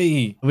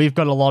holy! We've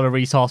got a lot of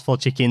resourceful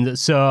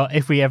chickens, so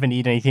if we ever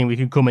need anything, we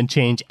can come and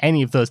change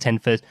any of those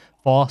tenfers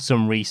for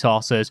some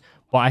resources.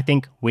 But I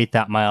think with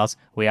that, Miles,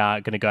 we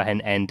are going to go ahead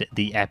and end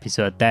the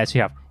episode there. So if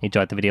you have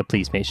enjoyed the video,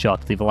 please make sure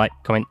to leave a like,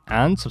 comment,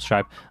 and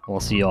subscribe. We'll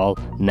see you all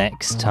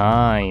next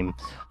time.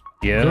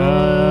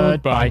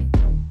 Goodbye.